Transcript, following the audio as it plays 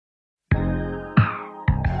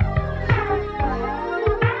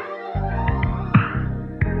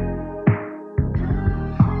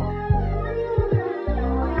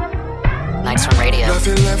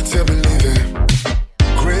Nothing left to believe in.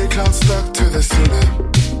 Grey clouds stuck to the ceiling.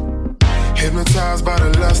 Hypnotized by the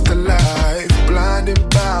lust of life. Blinded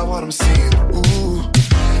by what I'm seeing. Ooh,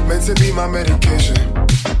 meant to be my medication.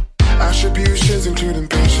 Attributions including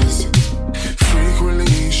patience.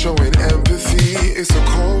 Frequently showing empathy. It's a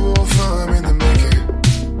cold war firm in the making.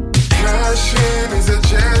 Clashing is a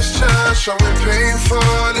gesture. Showing painful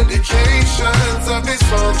indications of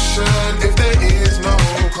dysfunction. If there is no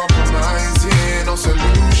compromising or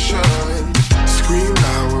solution. Scream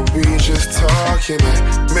loud when we just talking it.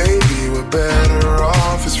 Maybe we're better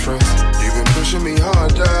off as friends. You've been pushing me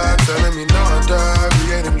harder, telling me nada,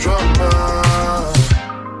 creating drama.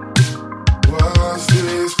 Was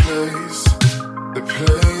this place the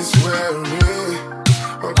place where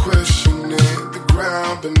I'm questioning the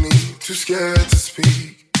ground beneath? Too scared to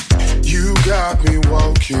speak. You got me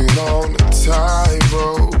walking on a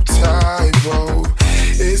tightrope, tightrope.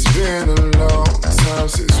 It's been a long time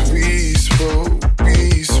since we spoke.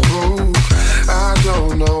 I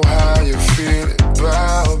don't know how you're feeling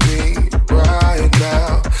about me right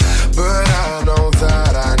now, but I know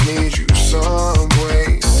that I need you some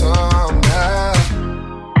way, somehow.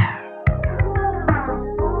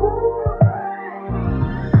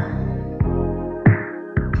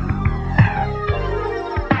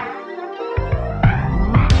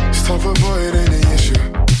 Stop avoiding the issue.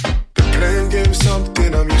 The playing game's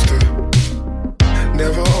something I'm used to.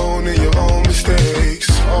 Never owning your own mistakes.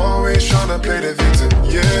 Always trying to play the victim,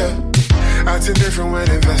 yeah. Acting different when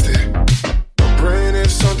invested. My brain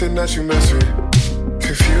is something that you mess with.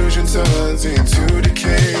 Confusion turns into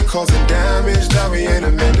decay, causing damage that we ain't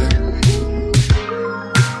amending.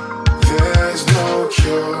 There's no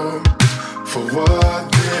cure for what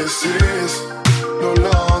this is. No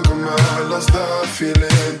longer mine, lost the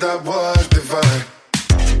feeling that was divine.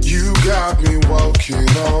 You got me walking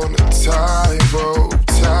on a tightrope,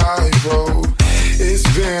 tightrope. It's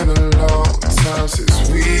been a long time since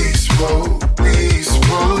we spoke.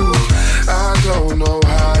 I don't know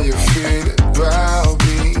how you're feeling about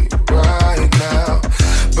me right now,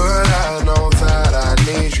 but I know that I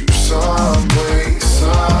need you some way,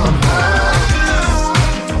 somehow.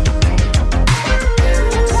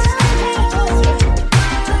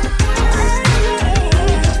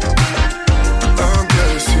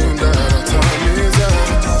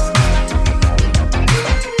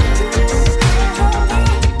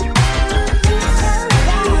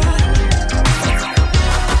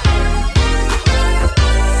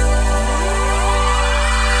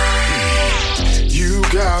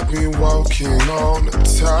 Walking on a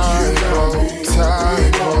tightrope,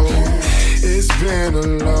 tightrope. It's been a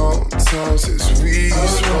long time since we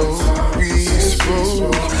spoke.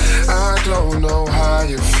 I don't know how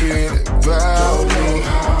you're feeling about me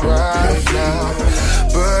right now,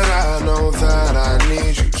 but I know that I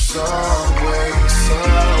need you some way,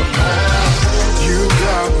 somehow. You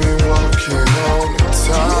got me walking on a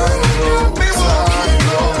tightrope,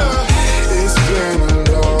 tightrope. It's been a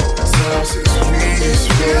long time since we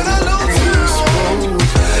spoke.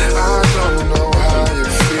 I don't know how you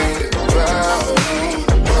feel about me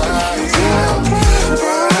right now,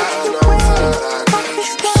 but I know that I need you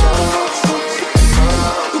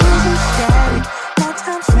somehow. More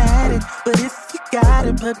time had it, but if you got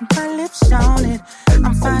it, put my lips on it.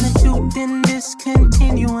 I'm finding truth in this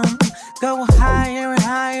continuum. Go higher and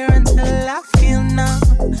higher until I feel numb.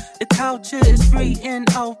 The culture is free and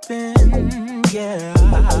open, yeah.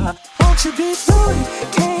 Won't you be fluid?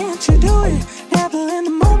 Can't you do it? Dabble in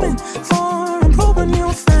the moment. For improvement,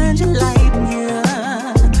 you'll find your light in here.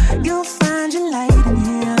 You'll find your light in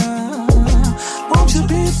here. Won't you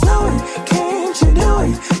be fluid? Can't you do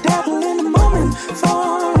it? Dabble in the moment.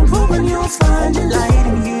 For improvement, you'll find your light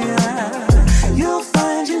in here. You'll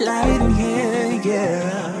find your light in here,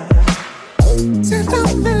 yeah. Será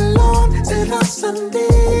melón, será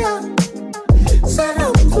sandía.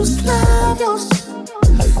 Serán tus labios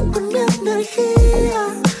con mi energía.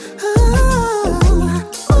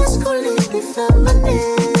 Masculino y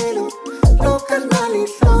femenino, lo carnal y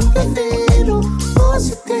lo divino.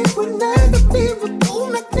 Positivo y negativo, tú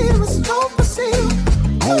me activas lo pasivo.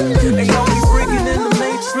 They gon' be breaking in the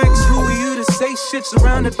matrix. Who are you to say shit?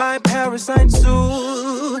 Surrounded by parasites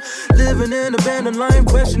too. Living in abandoned life,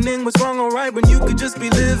 questioning what's wrong or right when you could just be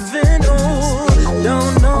living. Ooh,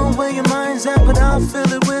 don't know where your mind's at, but I'll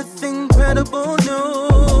fill it with incredible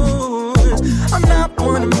news. I'm not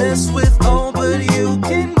one to mess with, oh, but you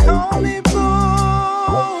can call me boo.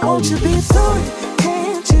 Won't you be fluid?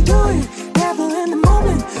 Can't you do it? Dabble in the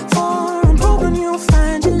moment. For improvement, you'll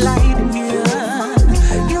find your light in here.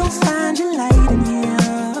 You'll find your light in here.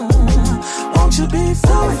 Won't you be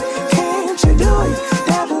fluid? Can't you do it?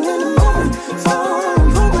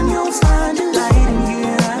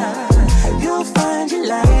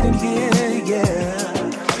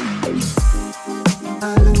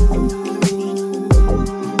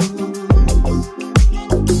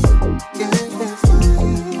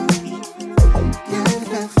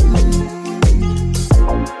 Won't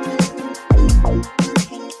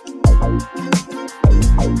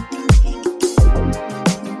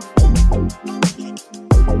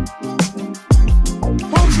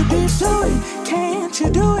you be fluid? Can't you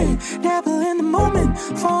do it? Dabble in the moment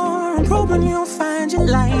for improvement. You'll find your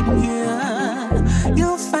light in here.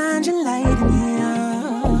 You'll find your light in here.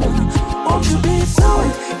 Won't you be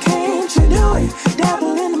fluid? Can't you do it?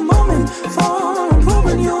 Dabble in the moment for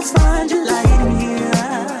improvement. You'll find your light in here.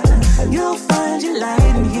 You'll find your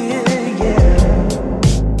light in here. Yeah.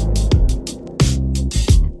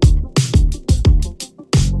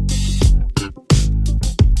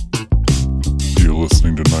 You're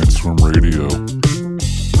listening to Nights from Radio.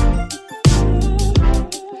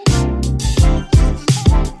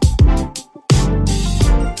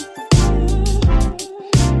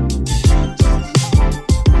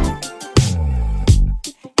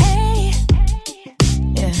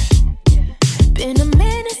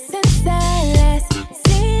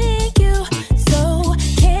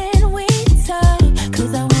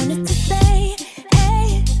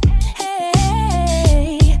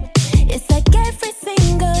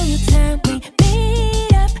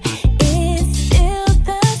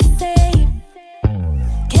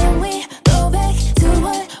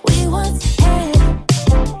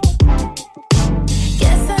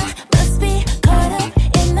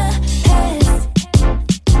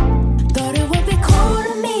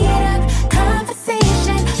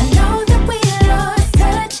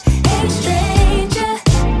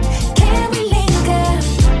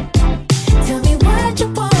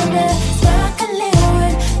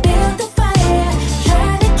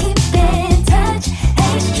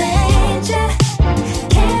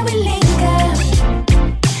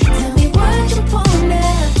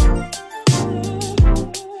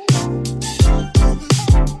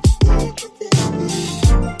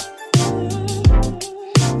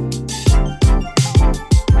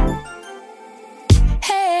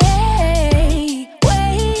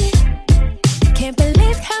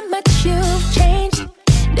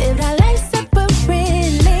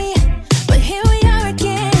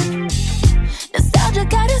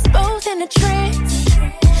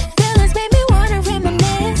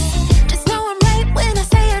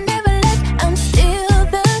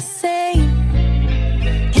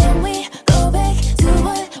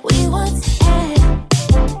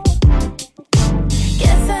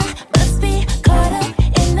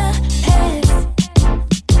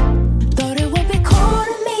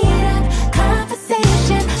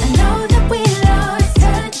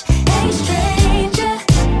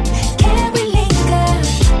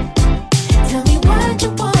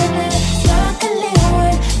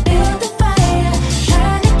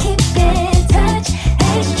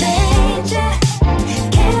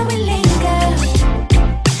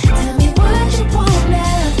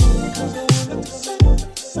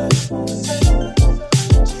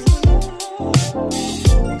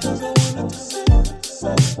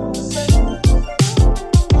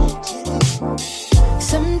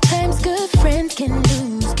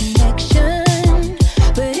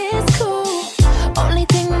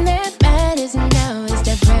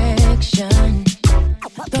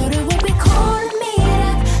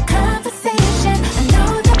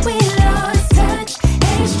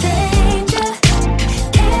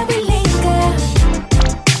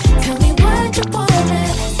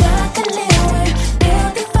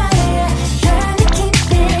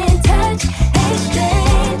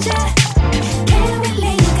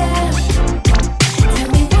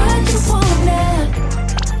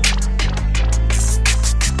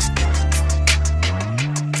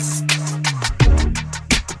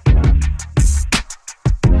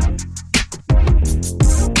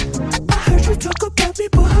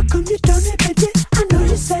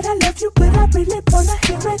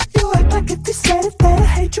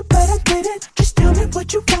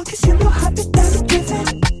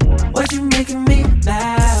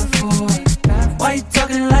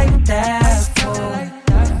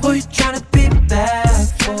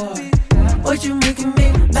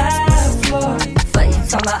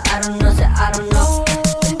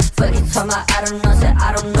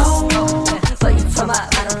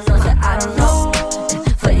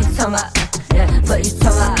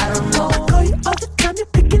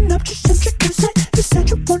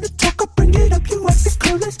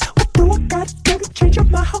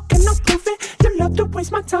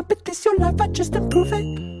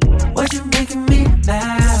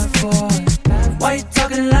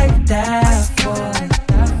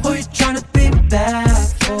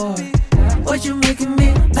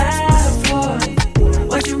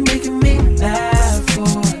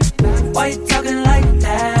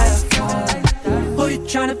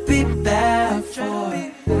 tryna be bad for?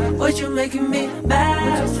 What you making me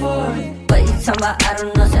mad for? What you talking about? I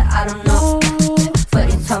don't know, say I don't know.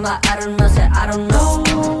 What you talking about? I don't know, say I don't know.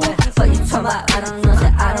 What you talking about? I don't know,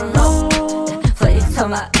 say I don't know. What you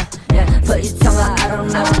talking about? Yeah, what you talking about? I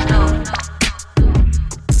don't know.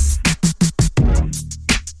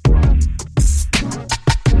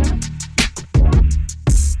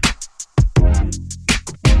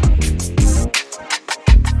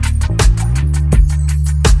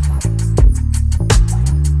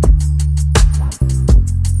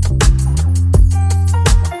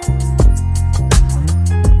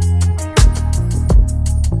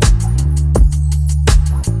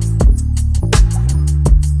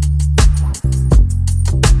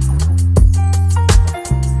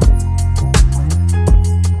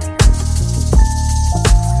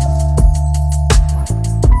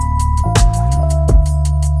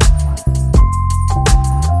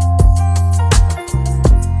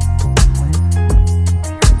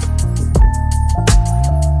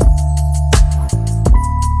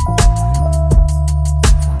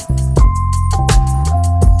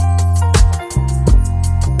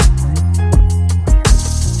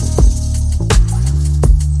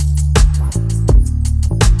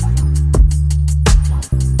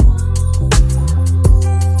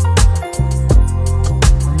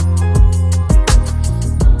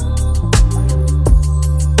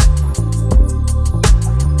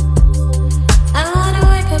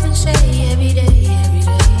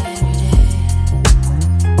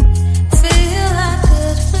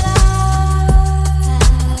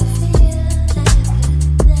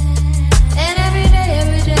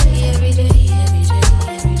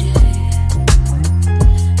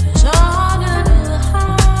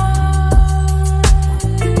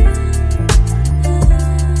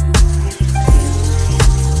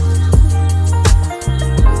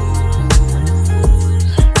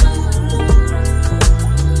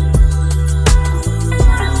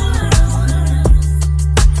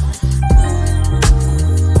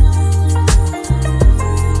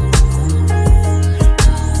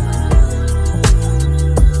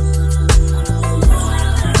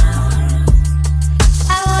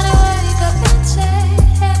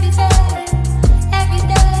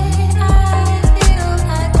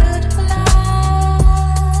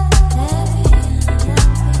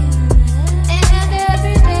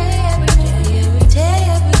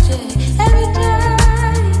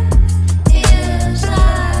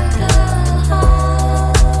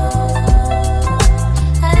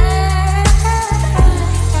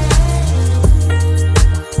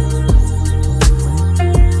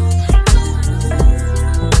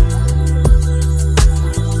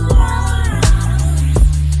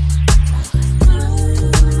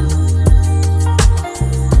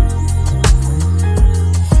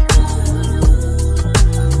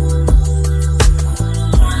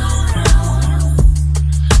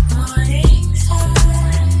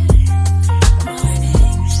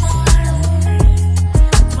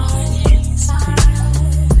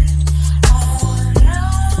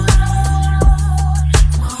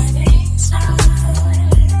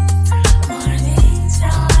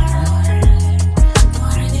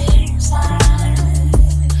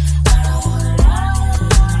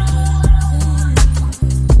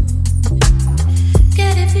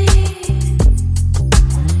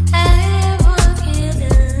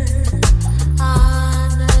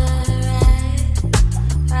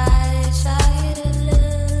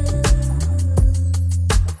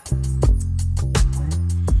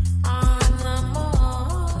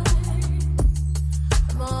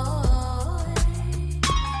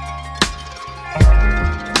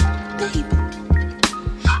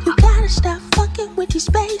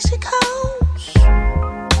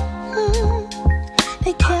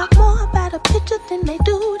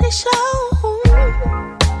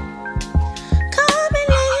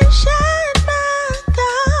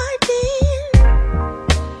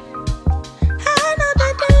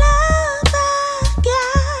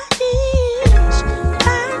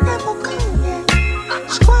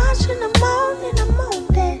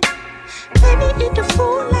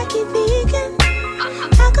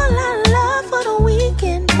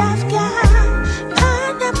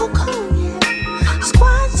 Pineapple cognac,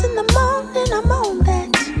 squats in the morning, I'm on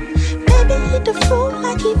that.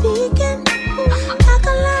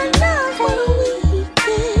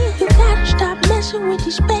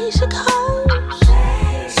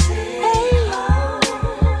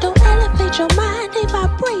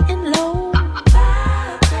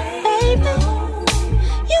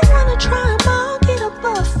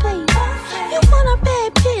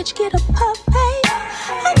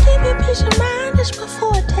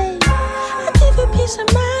 glass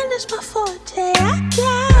of mine is my forte. I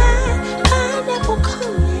got pineapple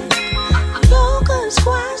cognac, yoga and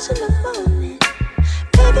squash in the morning.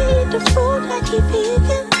 Baby, eat the fruit like he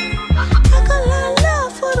vegan. I got a lot of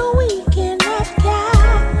love for the weekend. I've got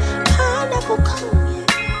pineapple cognac,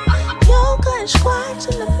 yoga and squash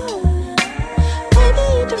in the morning. Baby,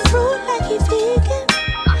 eat the fruit like he vegan.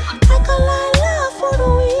 I got a lot of love for the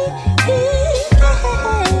weekend.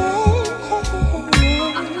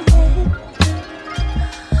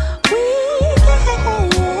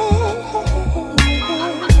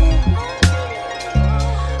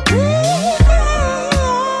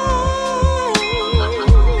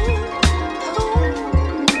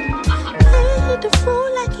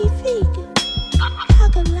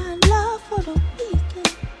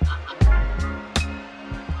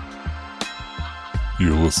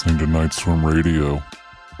 You're listening to Night Swim Radio.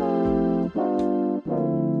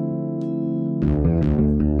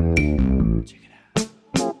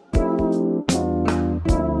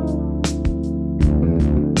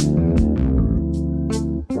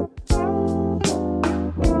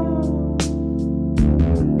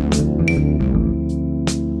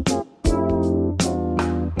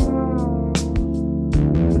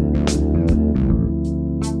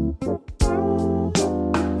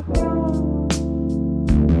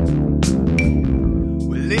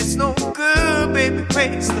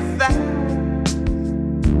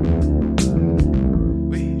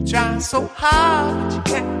 So hard, you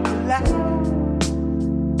can't relax.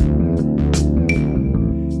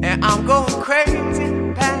 And I'm going crazy,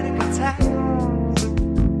 panic attacks.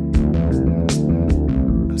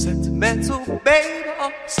 I'm sentimental, baby,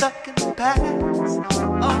 I'm stuck in the past.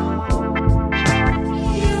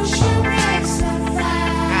 You should fix the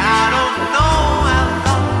fact. I don't know how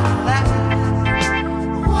long it'll last.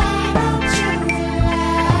 Why don't you relax?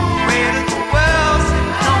 Weight of the world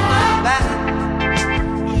sitting on my back.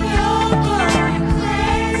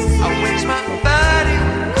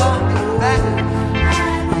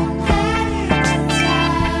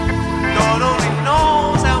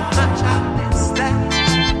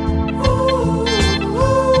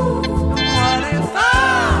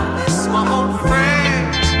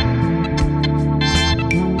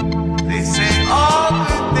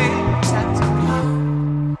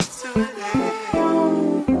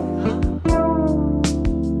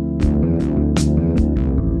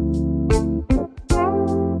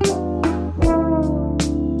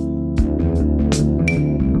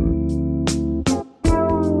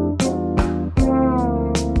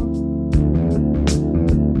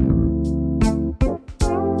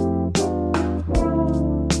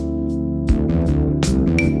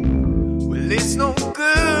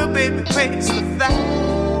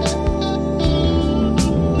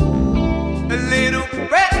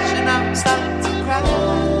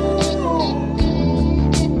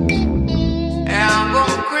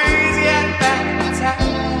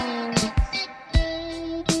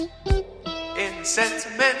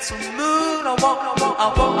 Sentimental mood, I won't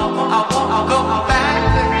go back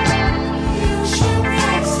there. You should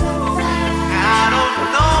fix the fact. I don't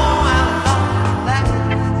know how long it'll last.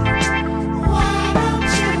 Why don't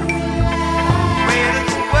you relax? Weight of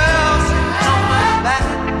the world sitting on my back.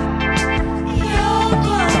 You're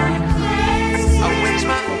going crazy. I wish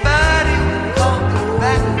my body would come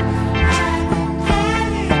back. I've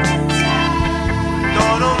had it time.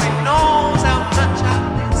 Lord only knows how much I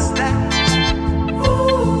miss that.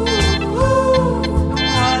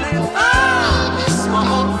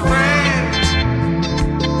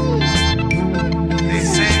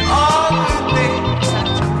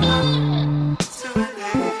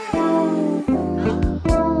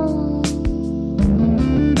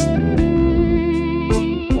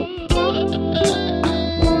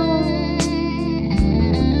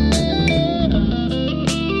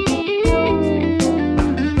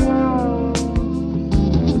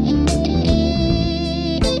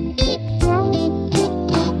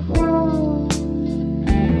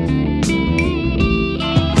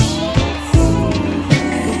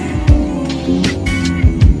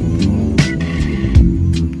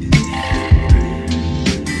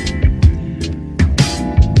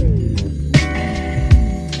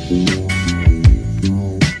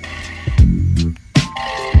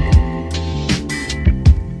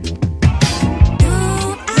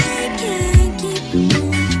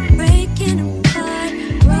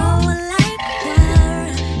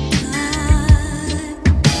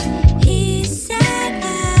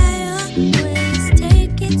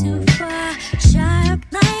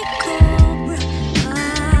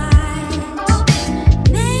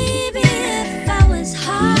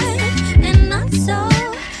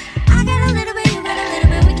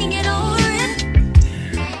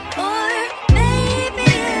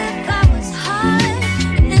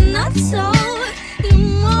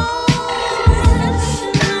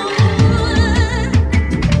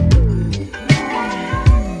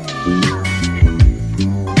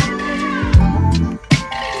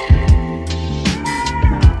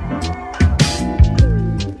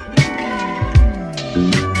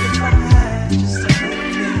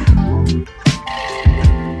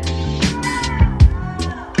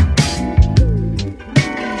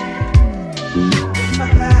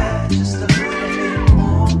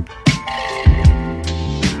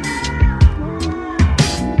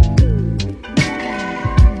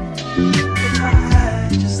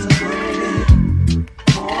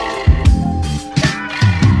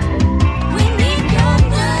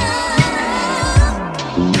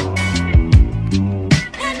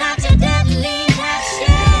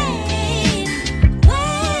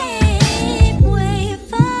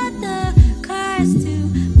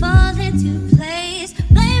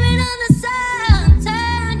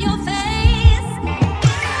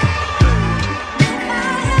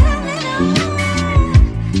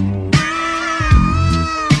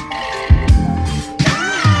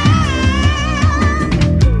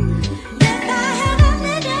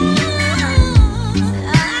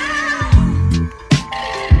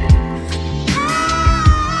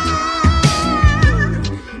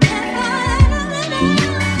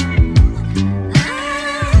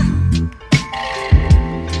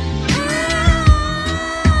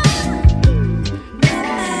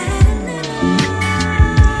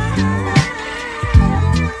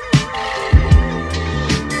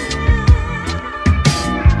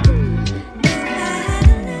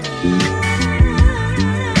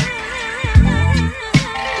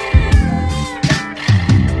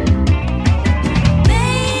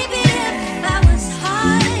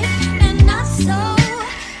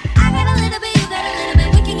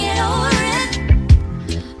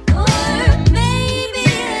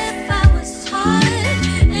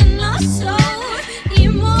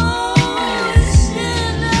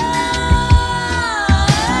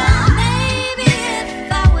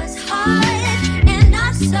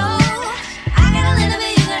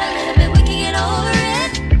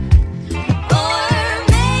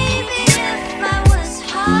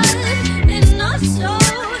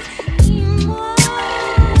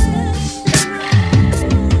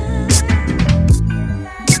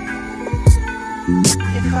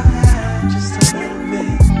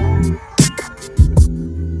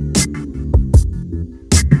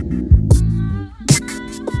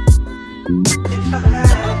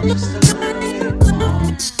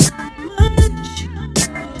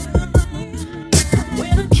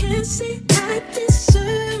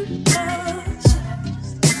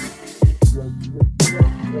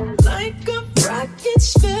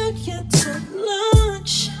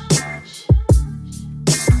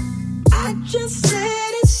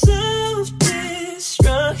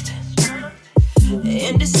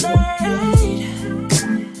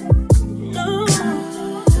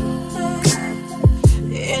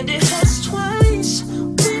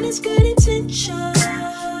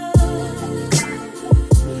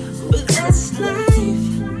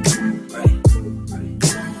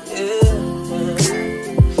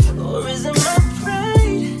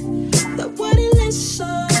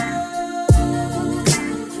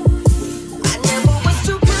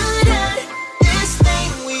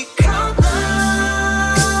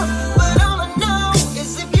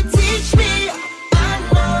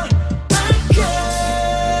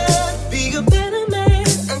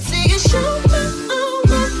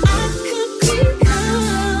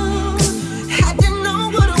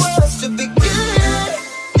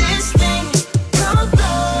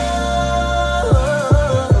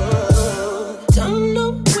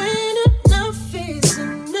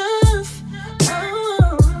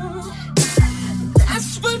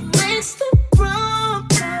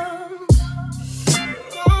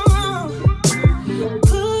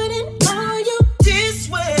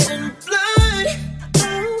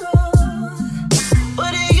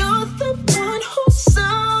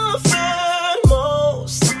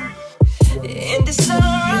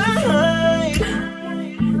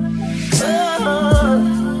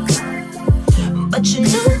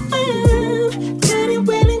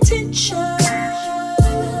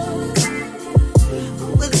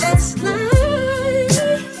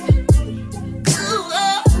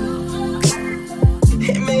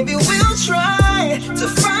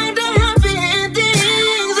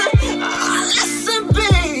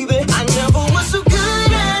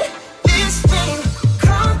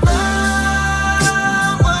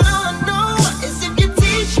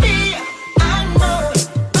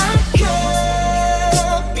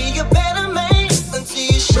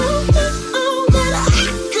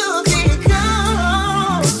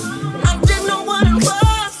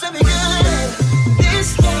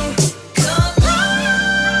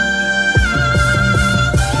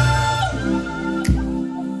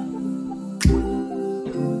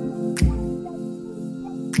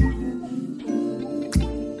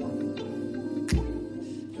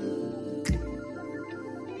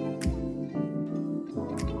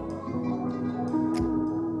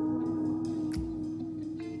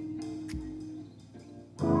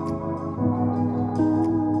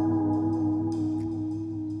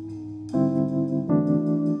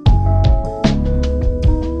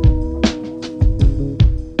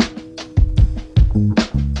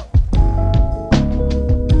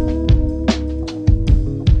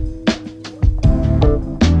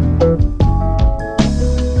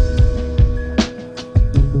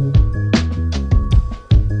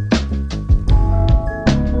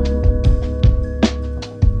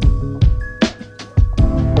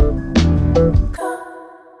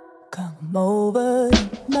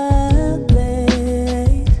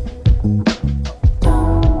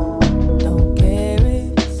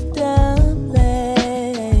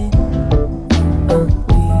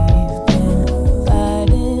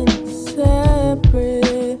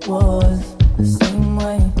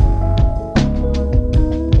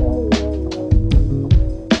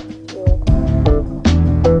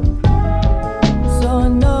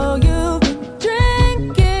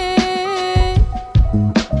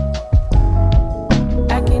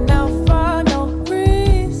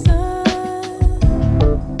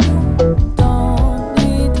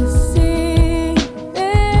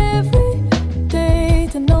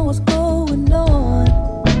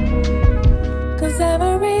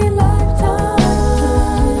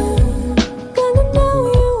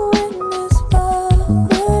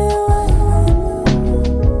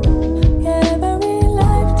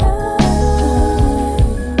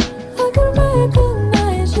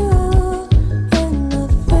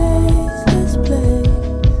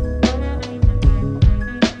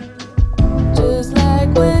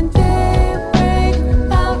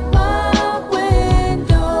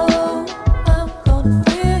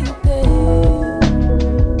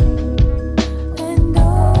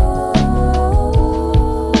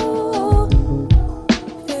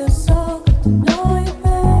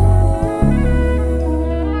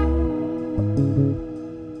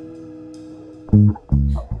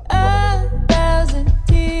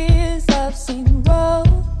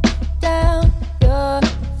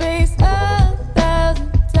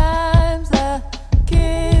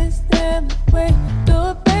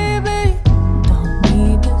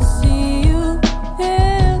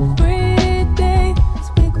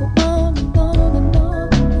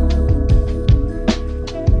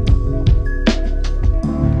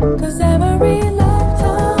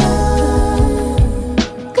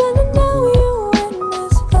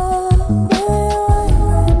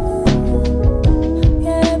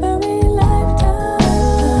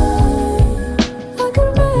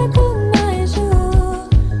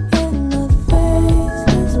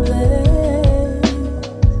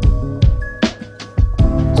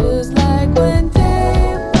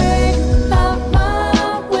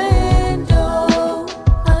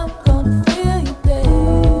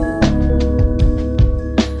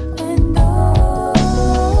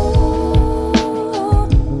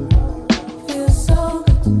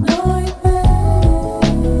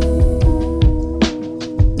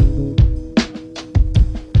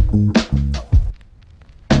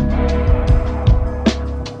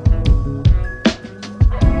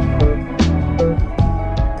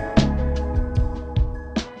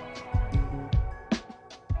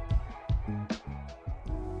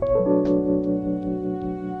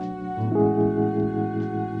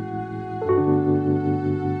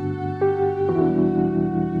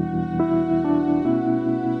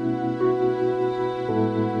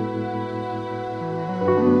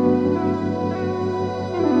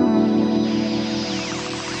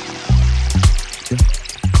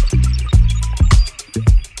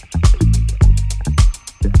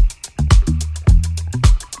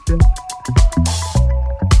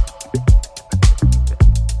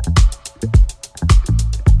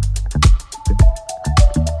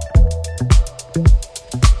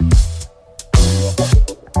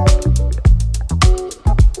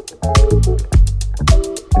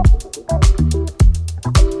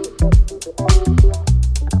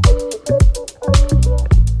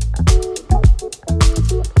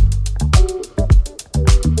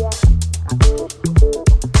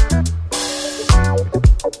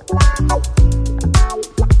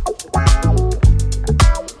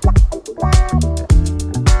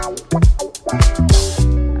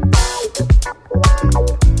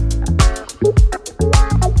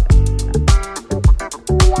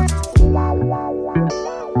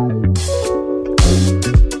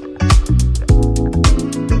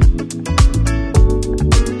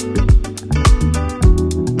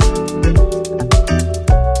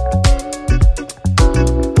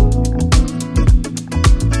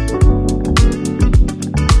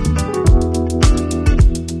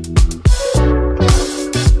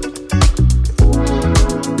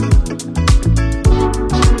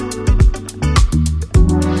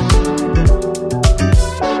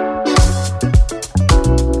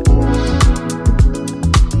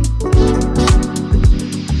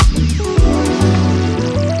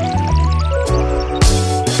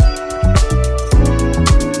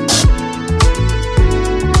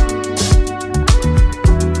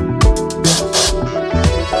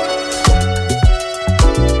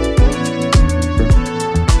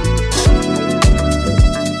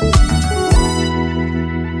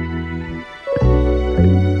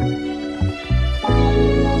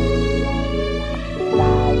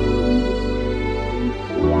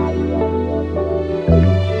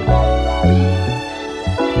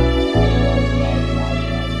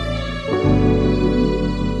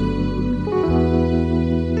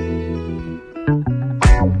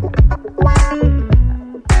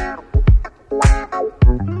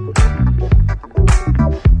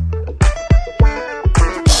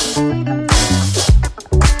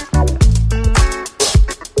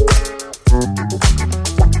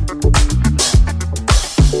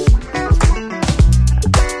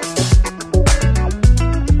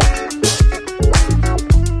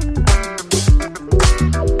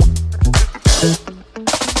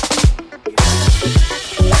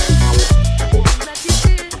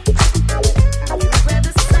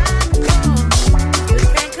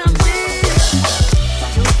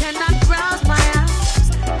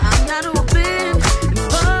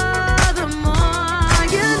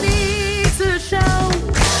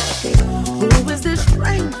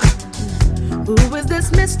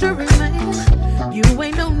 mystery, man. You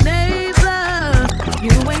ain't no neighbor,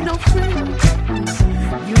 you ain't no friend.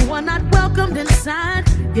 You are not welcomed inside,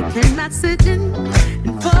 you cannot sit in.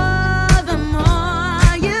 And furthermore,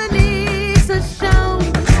 you need to show.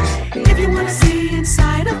 If you wanna see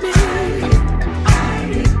inside of me,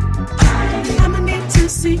 I'ma need to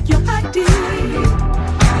see your ID.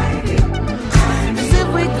 Cause if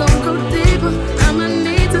we gon' go deeper, I'ma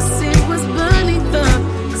need to see what's beneath the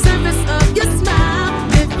surface of your smile.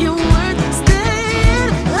 If you weren't staying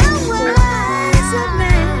away,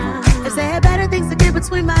 is there better things to get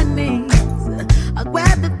between my knees? I'll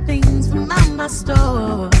grab the things from out my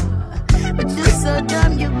store, but you're so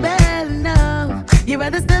dumb, you better know. You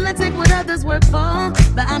rather still and take what others work for.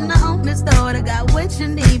 But I'm the honest daughter, got what you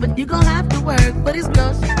need, but you gon' have to work for these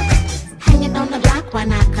groceries. Hanging on the block, why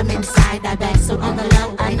not come inside? I bet so on the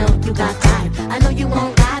low, I know you got vibe. I know you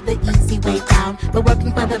won't ride the easy way down, but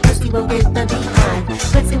working for the pussy will get the behind.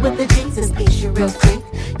 Pussy with the Jesus piece, you real freak.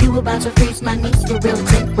 You about to freeze my knees, you real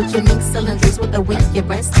tick. With your mink cylinders with a wink, your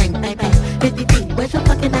breast tank, baby. 50 feet, where's your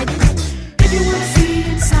fucking ID? If you wanna see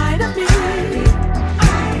inside of me,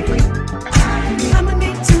 I'ma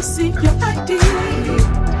need to see your ID.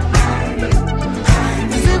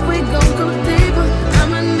 Cause if we gon' go deeper,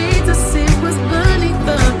 I'ma need to see what's beneath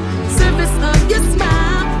the surface of your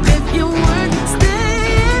smile. If you weren't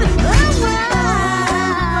staying away,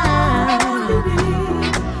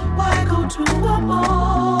 why go to a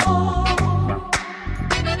mall?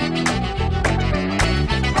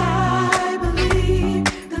 I believe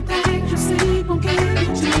the things you see will get you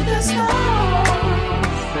to the stars.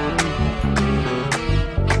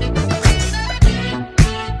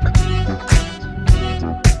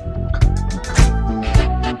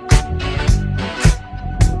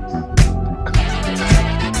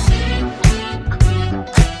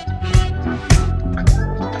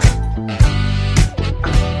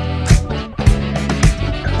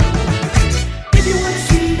 If you wanna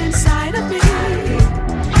see inside of me,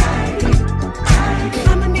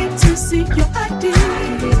 I'ma need to see your ID.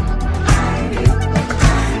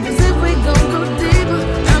 Cause if we gon' go deeper,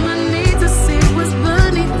 I'ma need to see what's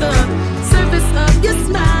beneath the surface of your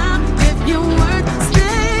smile. If you weren't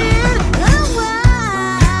staying away,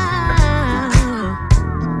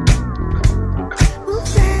 move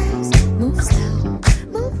fast, move slow,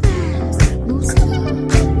 move fast, move slow,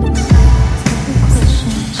 move fast.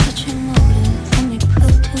 Questions, what's your motive? Let me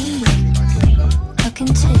prove to you I can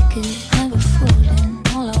take it, never fooling.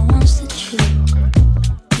 All I want's the truth.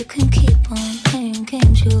 You can keep on playing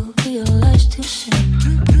games, you'll realize too soon.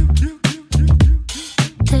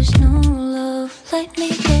 There's no love like me,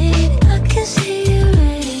 baby. I can see you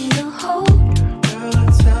ready to hold.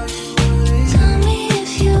 Tell me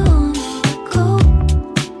if you wanna go,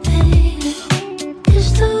 baby. It's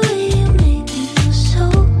the way you make me feel so.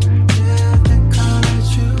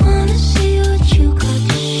 Wanna see what you got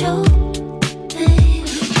to show,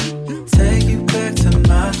 baby. Take you back to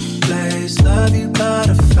my place. Love you by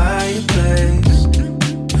the fireplace.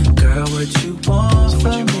 Girl, what you want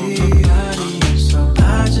from me?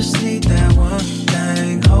 I just need that one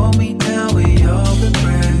thing. Hold me down with your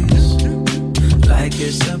embrace, like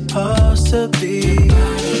it's supposed to be.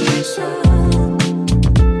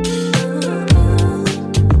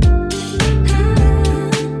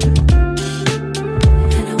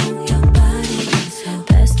 And I want your body, so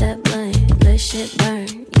pass that blunt, let shit burn.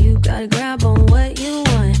 You gotta grab on what you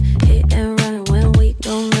want, hit and run when we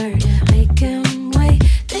gon' learn. Make him wait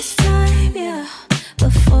this time, yeah,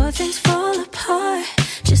 before things fall apart.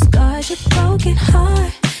 Just guard your broken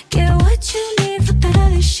heart, get what you need for that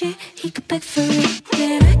other shit. He could beg for it,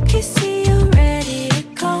 yeah, I can see you ready to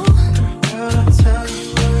go.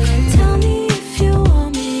 Tell me if you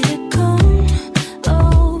want me to come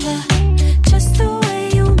over, just the way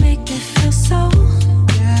you make me feel so.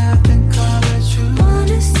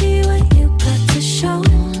 Wanna see what you got to show,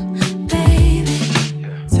 baby.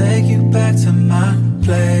 Take you back to my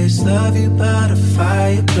place. Love you by the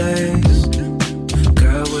fireplace.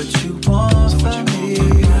 Girl, what you want from me?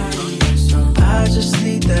 I just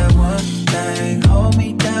need that one thing.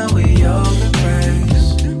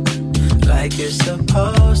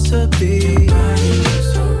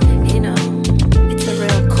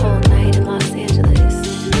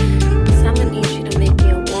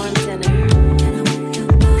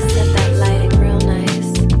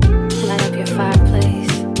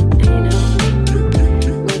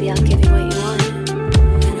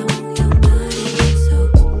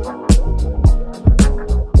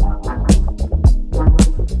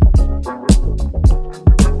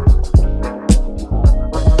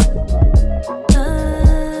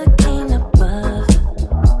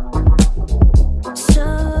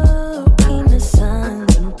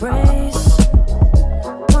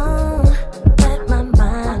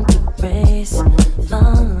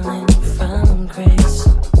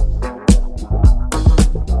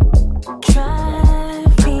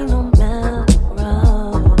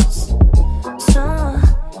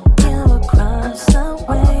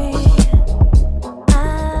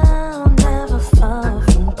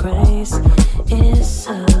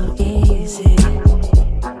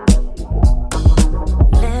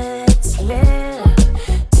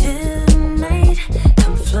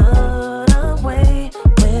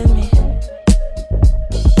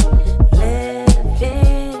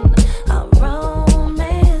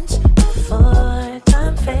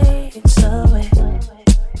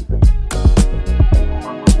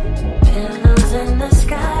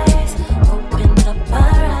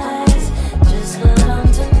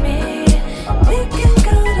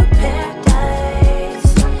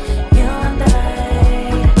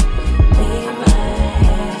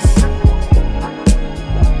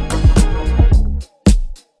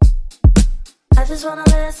 just wanna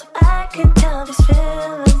live so I can tell these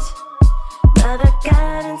feelings that I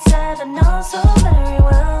got inside. I know so very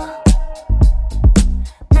well.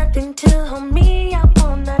 Nothing to hold me. I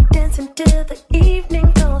wanna dance until the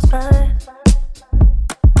evening goes by.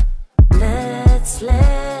 Let's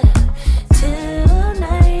let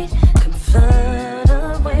tonight come flood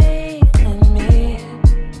away with me.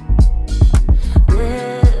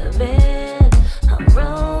 Living a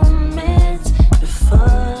romance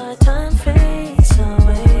before time fades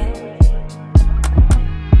away.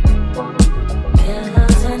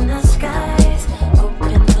 Pillows in the skies,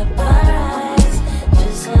 open up our eyes,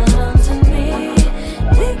 just hold on to me.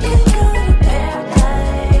 We can go to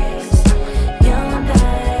paradise, you and I,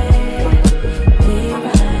 we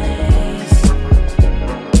rise.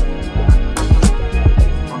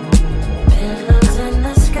 Pillows in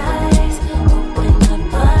the skies, open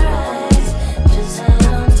up our eyes, just hold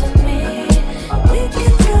on to me. We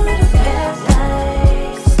can go to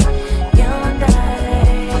paradise, you and I,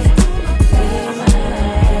 we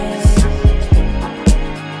rise.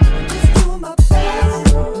 Just do my best.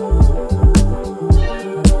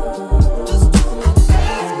 Just do my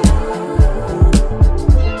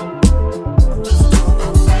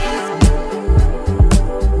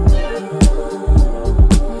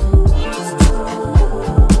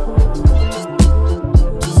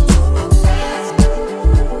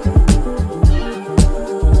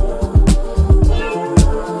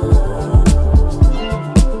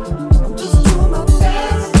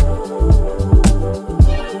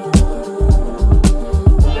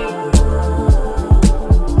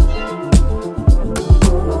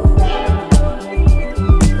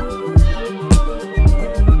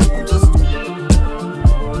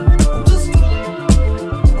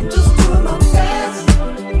best.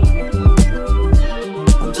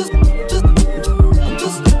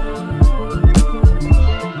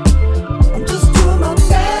 Just do my best.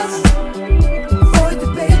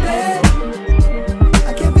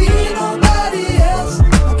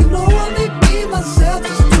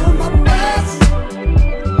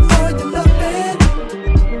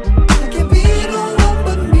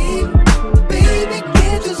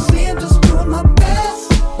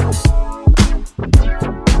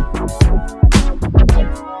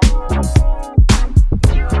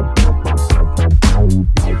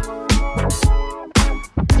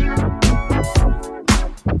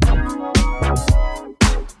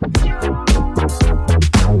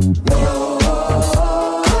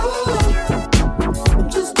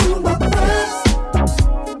 Just do my best,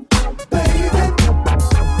 baby.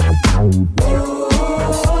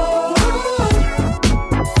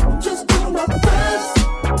 Just do my best,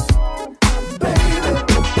 baby.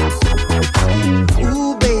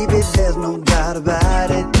 Ooh, baby, there's no doubt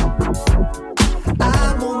about it.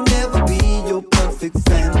 I will never be your perfect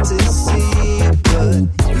fantasy, but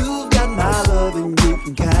you've got my love and you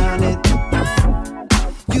can count it.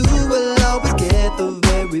 You will always get the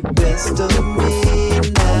very best of me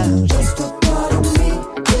now. Just a part of me,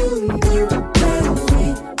 you knew when we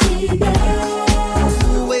began.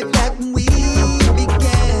 Way back when we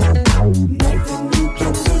began. Nothing you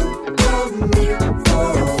can do for me, for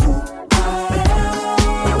who I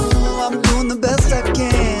am. I'm doing the best I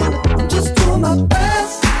can. Just do my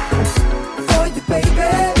best for you,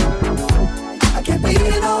 baby. I can't be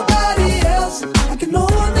nobody else. I can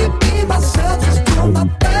only be myself. Just do my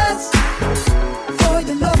best for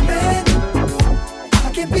your loving. I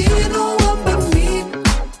can't be no one but me,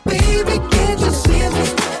 baby. Can't you see it?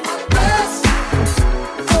 Just do my best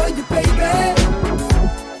for you, baby.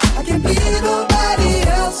 I can't be nobody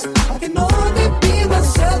else. I can only be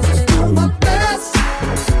myself. Just do my best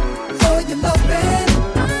for your loving.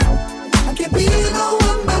 I can't be no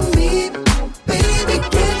one but me, baby.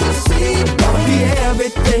 Can't you see? I'll be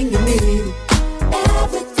everything you need.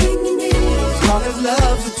 Everything you need. As long as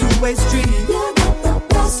love's a two-way street. You got the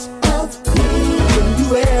best of me. Can do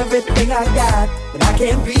everything I got, but I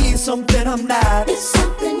can't be something I'm not. It's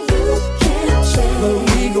something you can't change. But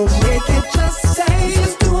we gon' make it just say.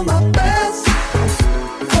 Just doing my best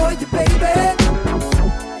for you, baby.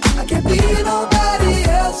 I can't be nobody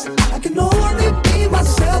else. I can only be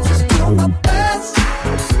myself. Just doing my best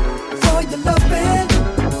for your loving.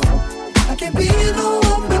 I can't be no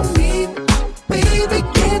one but me, baby.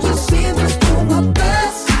 Can't you see? I'm just doing my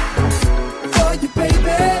best for you,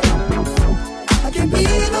 baby. I can't be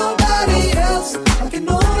nobody else. I can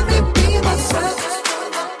only be myself. Just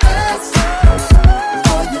doing my best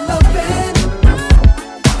for your loving.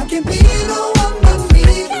 I can't be no one but me,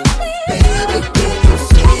 baby. Can't you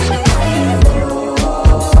see?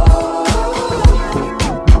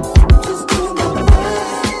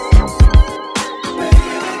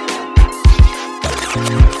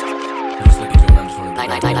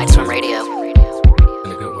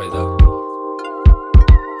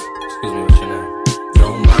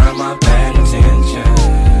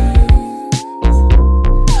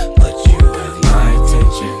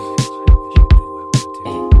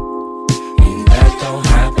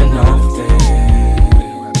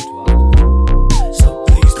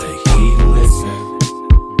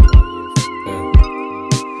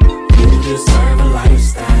 deserve a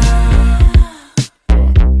lifestyle.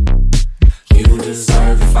 You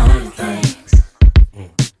deserve the fine things.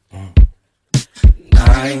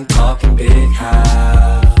 I ain't talking big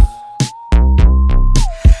house.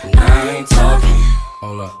 I ain't talking.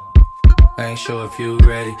 Hold up. I ain't sure if you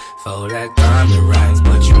ready for that diamond ring,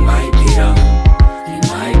 but you might be though. You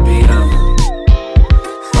might be though.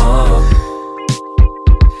 Oh,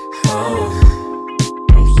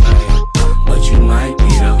 I'm saying, but you might be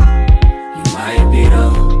though. You might be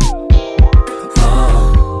though.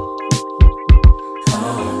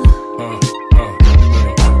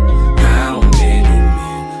 How many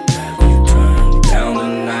men have you turned down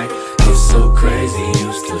tonight? It's so crazy, you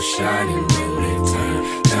still shining when they turn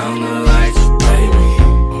down the lights, baby.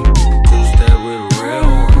 Two-step with a real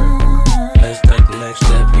one. Let's take the next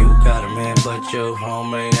step. You got a man, but your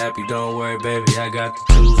home ain't happy. Don't worry, baby, I got the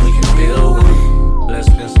tools. We can build one. Let's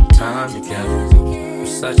spend some time together.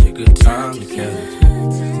 It's such a good time together.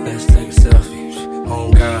 Let's take a selfie.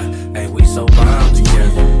 Oh God, ain't we so bound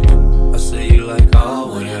together? I see you like, oh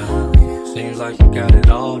well, seems like you got it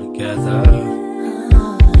all together.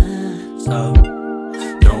 So,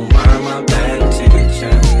 don't mind my bad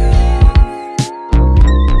intention,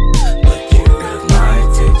 but you got my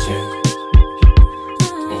attention.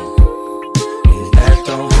 And that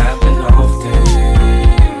don't happen often.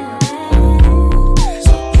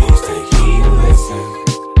 So please take heed and listen.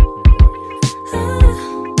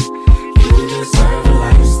 You deserve a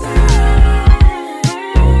lifestyle.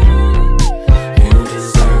 You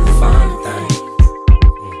deserve the fine things.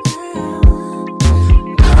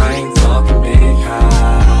 I ain't talking big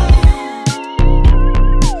house.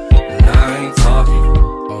 And I ain't talking.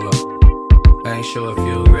 Hold up. I ain't sure if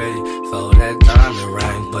you're ready for that diamond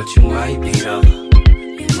ring, but you might be though.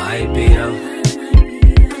 You might be though.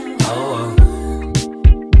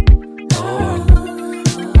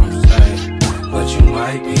 I'm saying, but you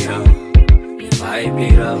might be though. You might be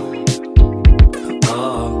though.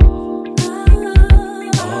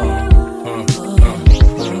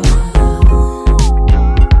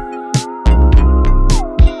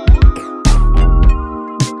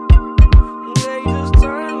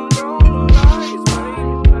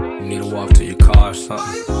 You need to walk to your car or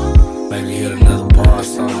something. Maybe hit another bar or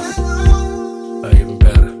something. Or even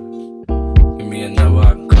better, give me a number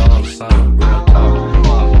I can call or something. Real talk,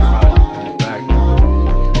 back. You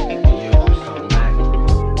or something, Mac.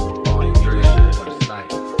 All you hear is shit for the sight.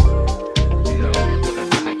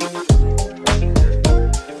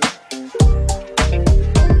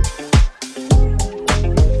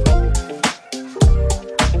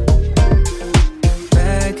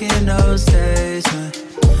 Back in those days when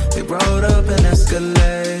we rode up in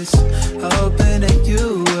Escalades, hoping that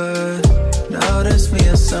you would notice me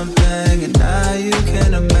or something. And now you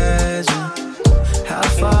can imagine how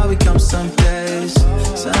far we come some days.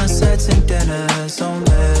 Sunsets and dinners on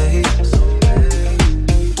me.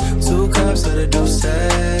 2 cups of the Douce,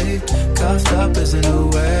 cuffed up as a new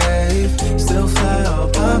wave. Still fly all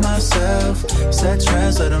by myself, set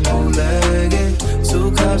trends, let them move legged.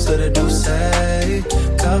 2 cups of the Douce,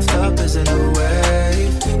 cuffed up as a new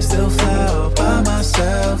wave. Still fly all by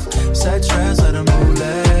myself, set trends, let them move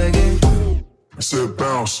legged. I said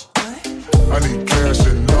bounce. I need cash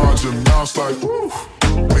in large amounts like woo.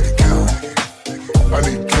 Make it count. I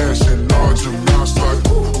need cash in large amounts like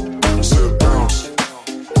woo. I said bounce.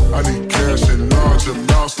 I need cash in large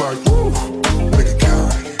amounts like woo. Make it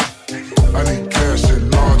count. I need cash in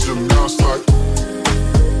large amounts like.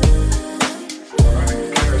 I need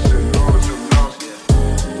cash in large amounts.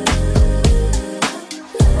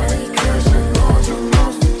 I need cash in large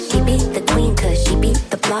amounts. She beat the queen cause she beat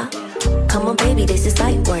the block. Come on baby, this is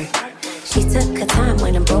light work. She took her time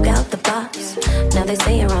when and broke out the box. Now they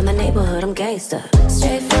say around the neighborhood I'm gangsta.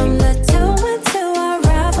 Straight from the 212, I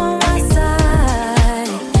ride on my side.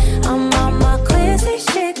 I'm on my crazy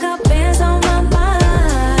shit, got bands on my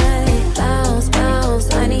mind. Bounce, bounce,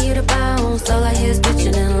 I need you to bounce. All I hear is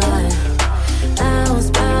bitchin' and lying. Bounce,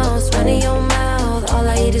 bounce, run in your mouth. All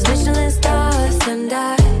I eat is Michelin stars and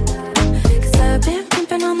cause I've been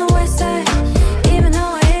pimpin' on the west side. Even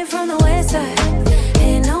though I ain't from the west side.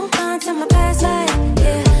 Ain't no fun to my past life.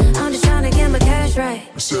 Yeah, I'm just tryna get my cash right.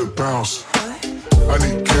 I said bounce. I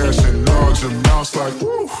need cash in large amounts like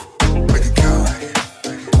woo. Make it count.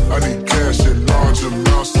 I need cash in large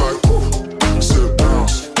amounts like woo. I said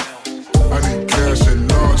bounce. I need cash in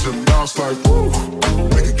large amounts like woo.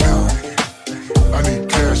 Make it count. I need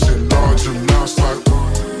cash in large amounts like woo.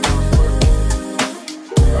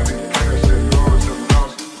 I need cash in large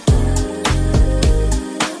amounts.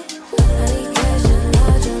 I need cash and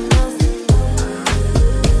large amounts.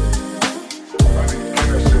 I need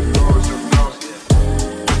cash in large amounts.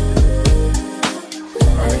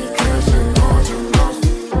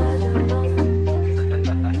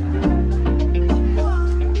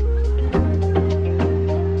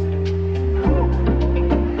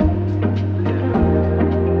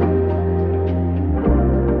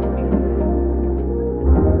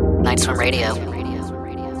 Nights One Radio.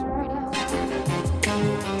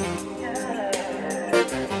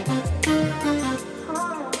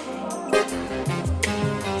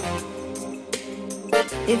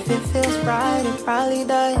 If it feels right, it probably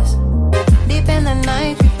does. Deep in the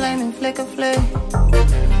night, you flaming flicker flick.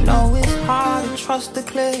 Know it's hard to trust the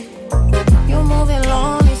click. You moving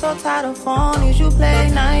lonely, so tired of phonies. You play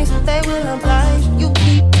nice, but they will oblige. You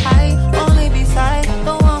keep tight, only beside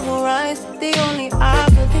the one who rides. The only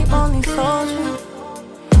option, the only soldier.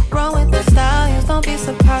 Run with the stallions, don't be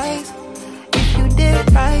surprised. If you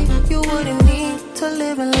did right, you wouldn't need to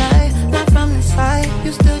live a life. Not from the side,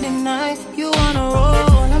 you still deny. You wanna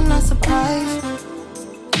roll, I'm not surprised.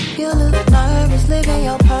 You look nervous, living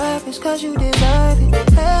your purpose, cause you deserve it.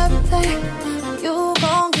 Everything, you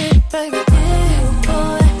gon' get it, baby. Yeah,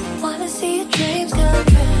 boy, wanna see your dreams come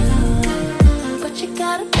true, but you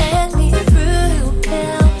gotta let me through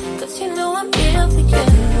now, cause you know I'm here for you.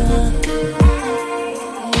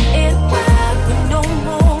 In a world with no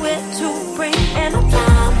nowhere to bring, and I'm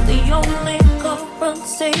not the only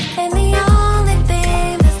currency, and the only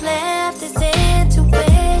thing that's left is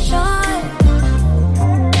intuition.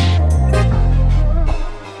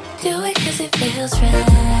 Do it cause it feels right.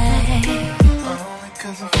 Only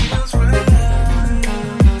cause it feels right.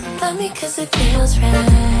 Love me cause it feels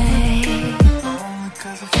right. Only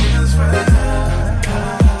cause it feels right.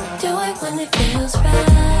 Do it when it feels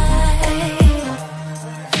right.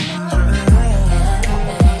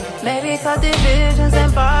 Maybe cause division's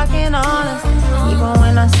embarking on us. Even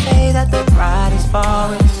when I say that the ride is for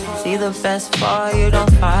us. See the best for you,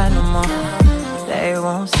 don't fight no more. They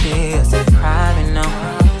won't see us in private, no.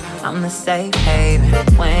 I'm the safe haven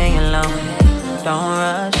when you're alone. Don't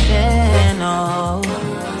rush in, no.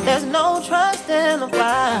 There's no trust in the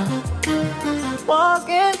wild.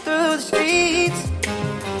 Walking through the streets,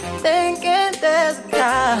 thinking there's a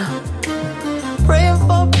God. Praying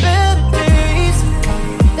for better days.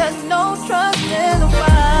 There's no trust in the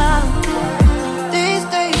wild. These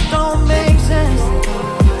days don't make sense,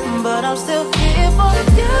 but I'm still here for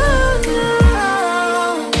you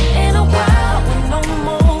now. In a world with no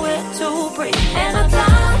more to breathe, and I'm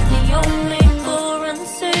not the only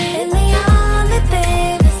currency, and the only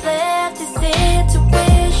thing that's left is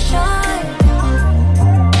intuition.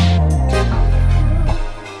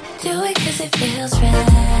 Do it cause it feels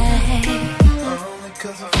right. Only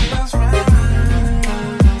cause it feels right.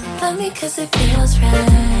 Love me cause it feels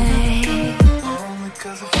right. Only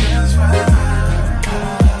cause it feels right.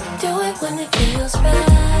 Do it when it feels right.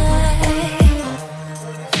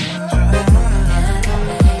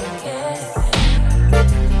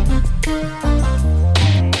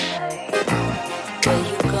 Where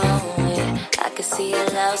you going? I can see your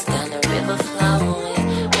love's down the river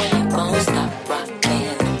flowing. When you gon' stop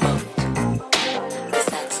rocking the boat? 'Cause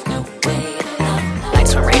that's no way to love.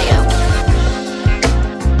 Nights One Radio.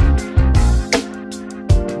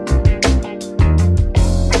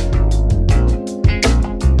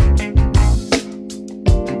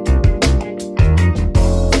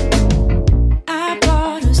 I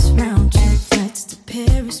bought us round 2 flights to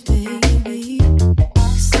Paris, baby.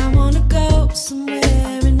 'Cause I wanna go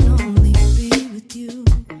somewhere and only be with you.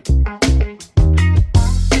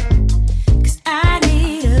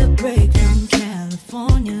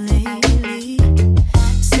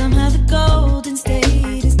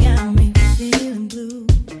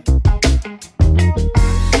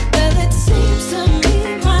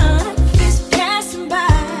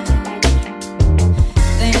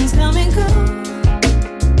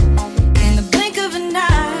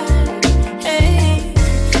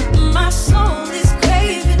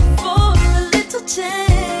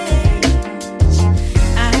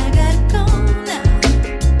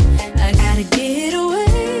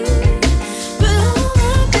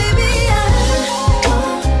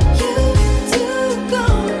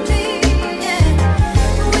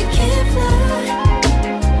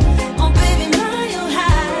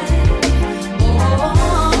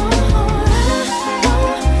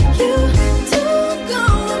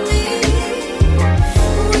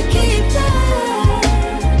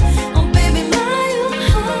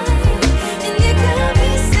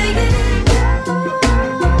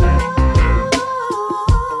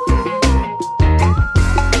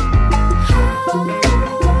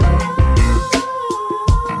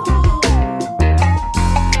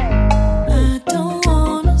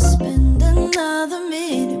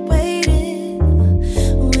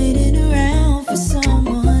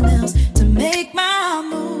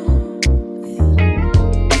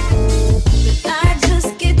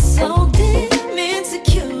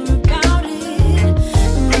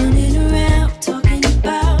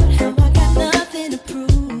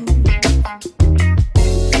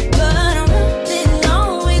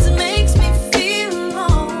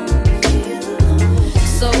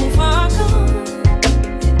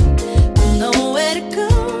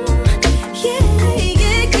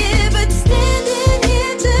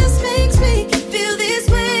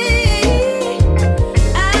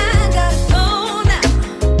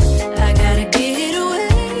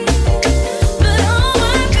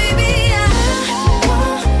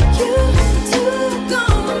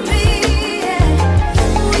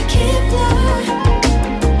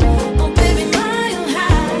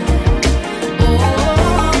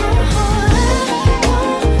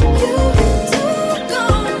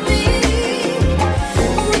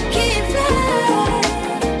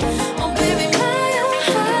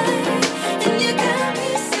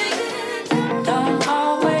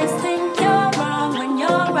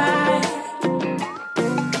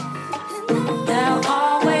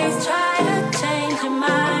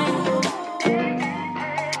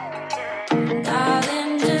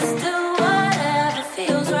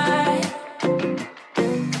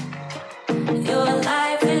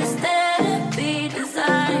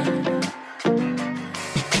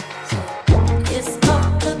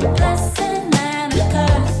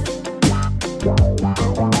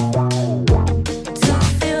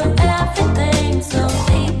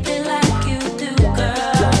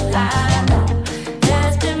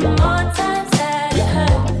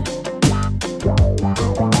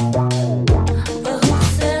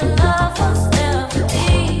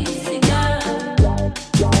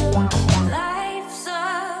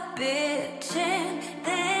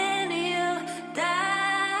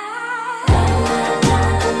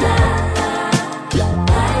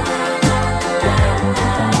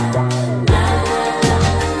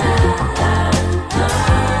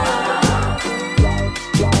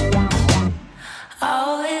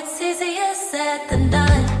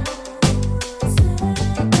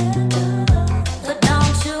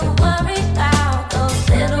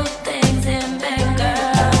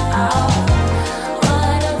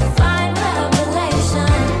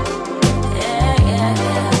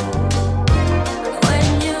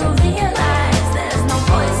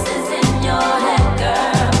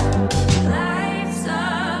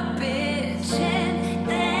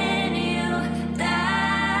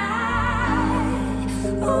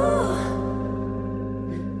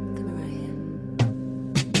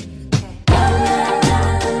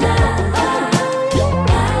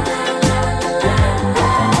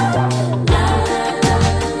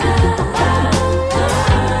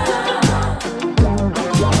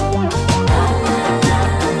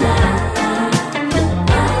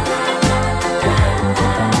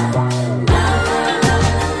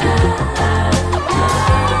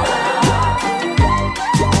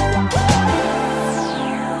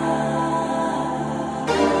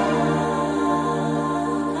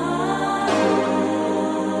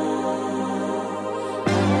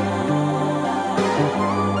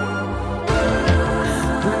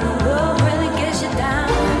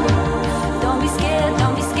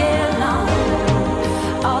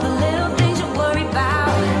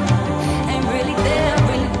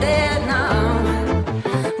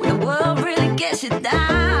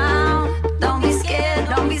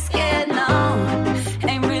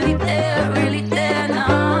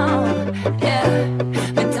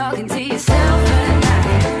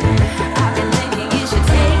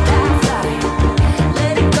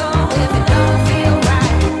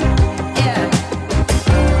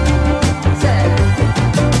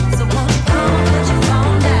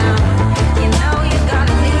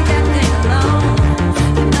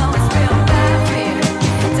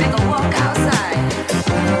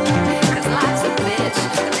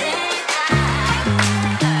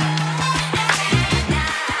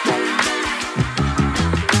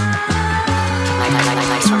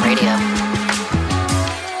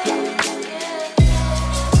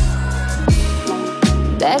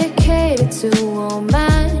 to all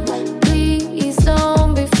men. Please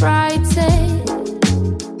don't be frightened.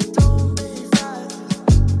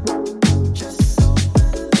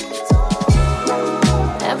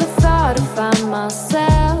 Never thought I'd find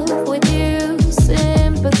myself with you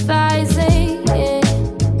sympathizing.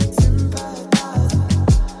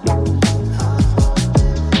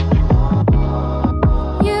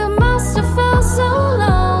 You must have felt so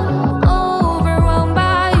long overwhelmed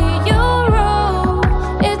by your role.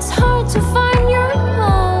 It's hard to find your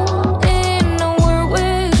home in a world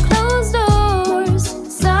with closed doors.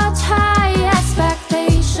 Such high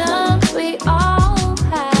expectations we all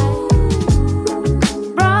had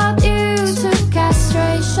brought you to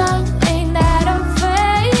castration. Ain't that unfair?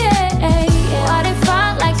 What if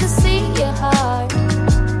I'd like to see your heart?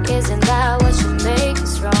 Isn't that what should make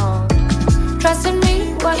us wrong? Trust in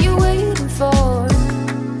me, what you waiting for?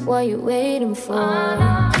 What you waiting for?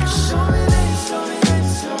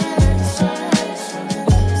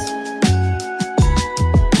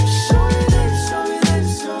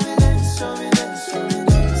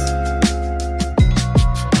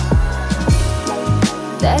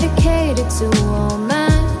 Dedicated to all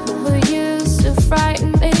men who used to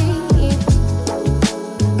frighten me.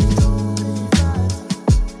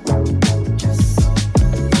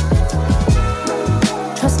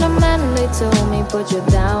 Trust no man, they told me, put you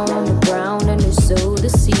down on the ground, and it's so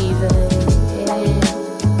deceiving.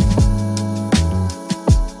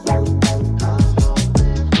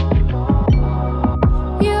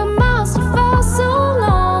 You must have felt so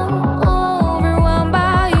long overwhelmed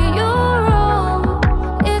by your role.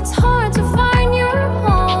 It's hard to find your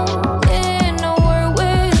home in a world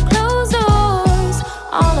with closed doors.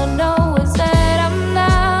 All I know is that I'm not.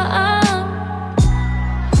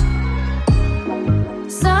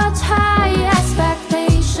 Such high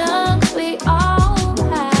expectations we all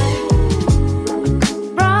had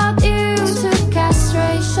brought you to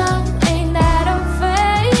castration. Ain't that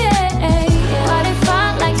unfair? What if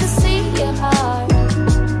I'd like to see your heart?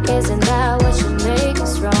 Isn't that what should make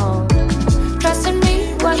us wrong? Trust in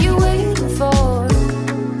me, what you waiting for?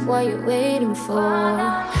 What you waiting for?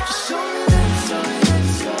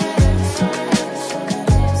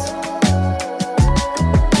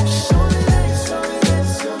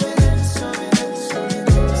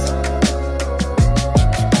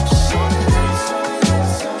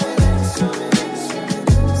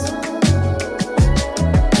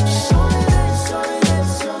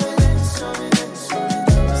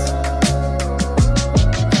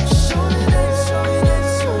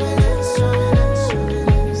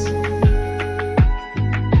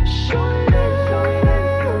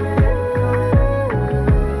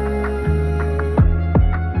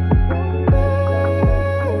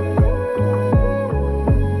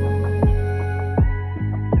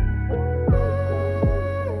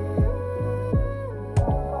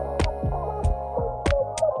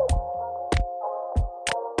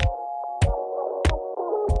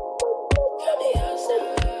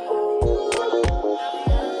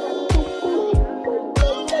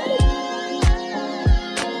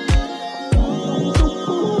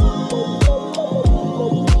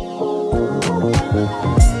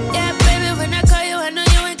 Yeah, baby, when I call you, I know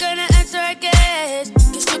you ain't gonna answer, I guess.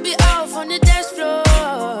 Cause you be off on the dance floor.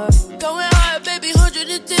 Going hard, baby,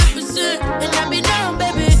 110%. And I be down,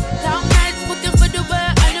 baby. Long nights looking for the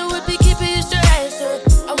world. I know it be keeping you stressed.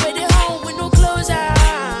 I waited home with no clothes on.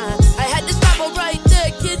 I had to stop right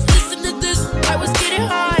there. Kids, listen to this. I was getting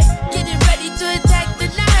high, getting ready to attack the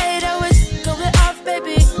night. I was going off,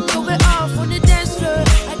 baby. Going off on the dance floor.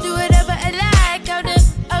 I do whatever I like.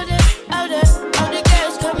 All the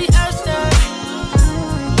girls call me Outstar.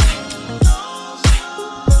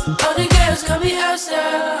 All the girls call me Outstar.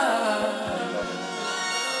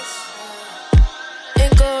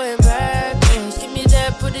 Ain't going backwards. Give me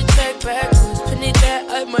that, put it back backwards. Penny that,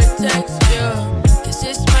 I might text you. Cause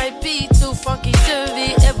this might be too funky to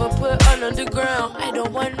be ever put on the ground. I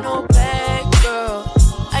don't want no bad girl.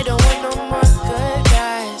 I don't want no more good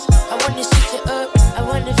guys. I wanna switch it up. I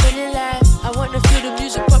wanna feel it live. I wanna feel the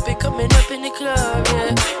music pumping coming up in the club.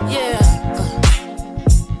 Yeah.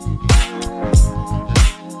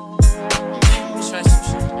 Try some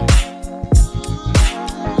shit.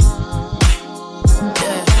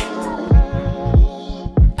 Yeah.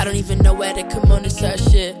 I don't even know where to come on this hot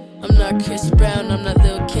shit. I'm not Chris Brown, I'm not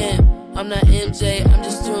Lil' Kim, I'm not MJ, I'm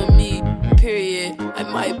just doing me, period. I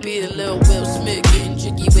might be a little Will Smith, getting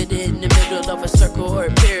jiggy with it in the middle of a circle or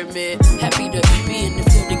a pyramid. Happy to be in the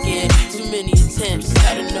field again. Too many attempts,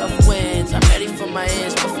 not enough wins. I'm ready for my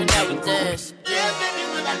ends, but for now we dance. Yeah, baby,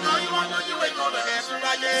 when I call you, I know you ain't gonna answer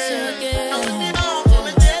right now. Sing again. Don't get off on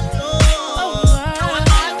the dance floor. Oh, wow. Going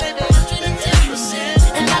hard, baby, 110%.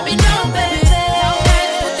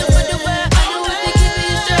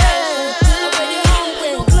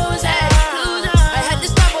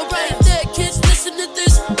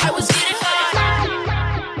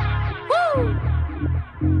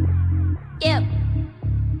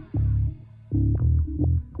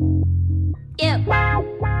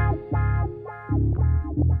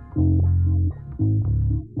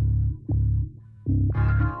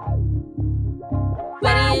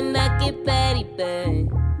 Better knock it, Betty, babe.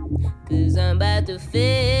 Cause I'm about to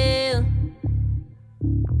feel.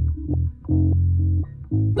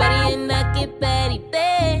 Ready to knock it, Betty,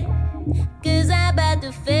 babe. Cause I'm about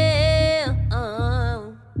to feel.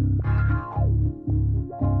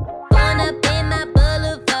 Born up in my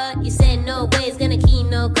boulevard. You said no way it's gonna keep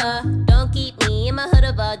no car. Don't keep me in my hood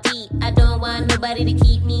of all deep. I don't want nobody to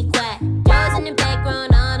keep me quiet. Jaws in the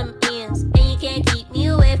background on them ends. And you can't keep me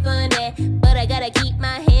away from that. But I gotta keep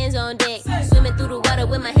my hands on deck. Swimming through the water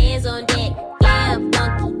with my hands on deck. Yeah, I'm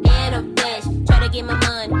funky and I'm fresh. Try to get my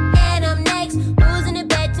money and I'm next. Who's in the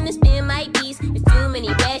bed to spin my piece? There's too many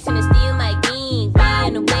rats and steal my green. Be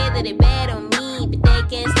in the way that they bet on me, but they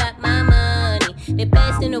can't stop my money. They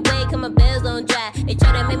best in the way, cause my bills don't dry. They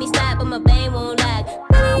try to make me stop, but my vein won't lie.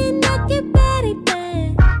 Better you knock it, Betty,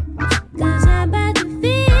 babe. Cause I'm about to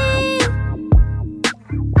feel.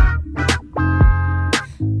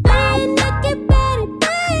 Better you knock it, Betty,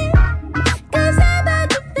 babe. Cause I'm about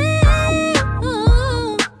to feel.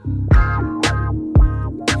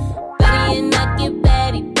 Better you knock it,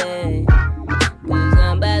 Betty, babe. Cause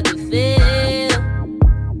I'm about to feel.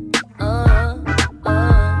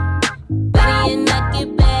 Better you knock it,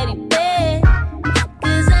 Betty, babe.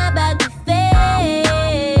 Cause I'm about to feel.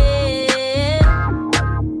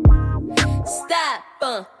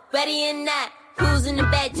 Stop, ready or not. Who's in the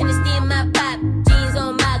back trying to steal my pop? Jeans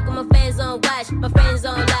on mock, with my friends on watch. My friends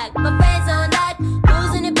on lock, my friends on lock.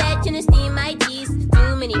 Who's in the back trying to steal my G's?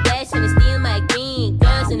 Too many rats trying to steal my green.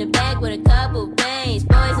 Girls in the back with a couple bangs.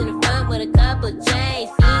 Boys in the front with a couple chains.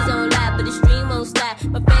 Fees on lock, but the stream won't stop.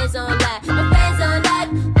 My friends on lock, my friends on lock.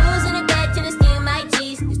 Who's in the back trying to steal my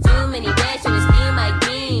G's? There's too many rats trying to steal my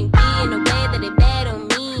green. Be in the way that they bet on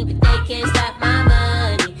me, but they can't stop my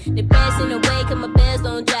money. They press in the way, cause my bills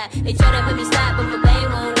don't dry. They try to make me stop, but my brain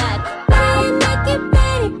won't lie. Better you knock it,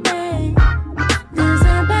 Betty, babe.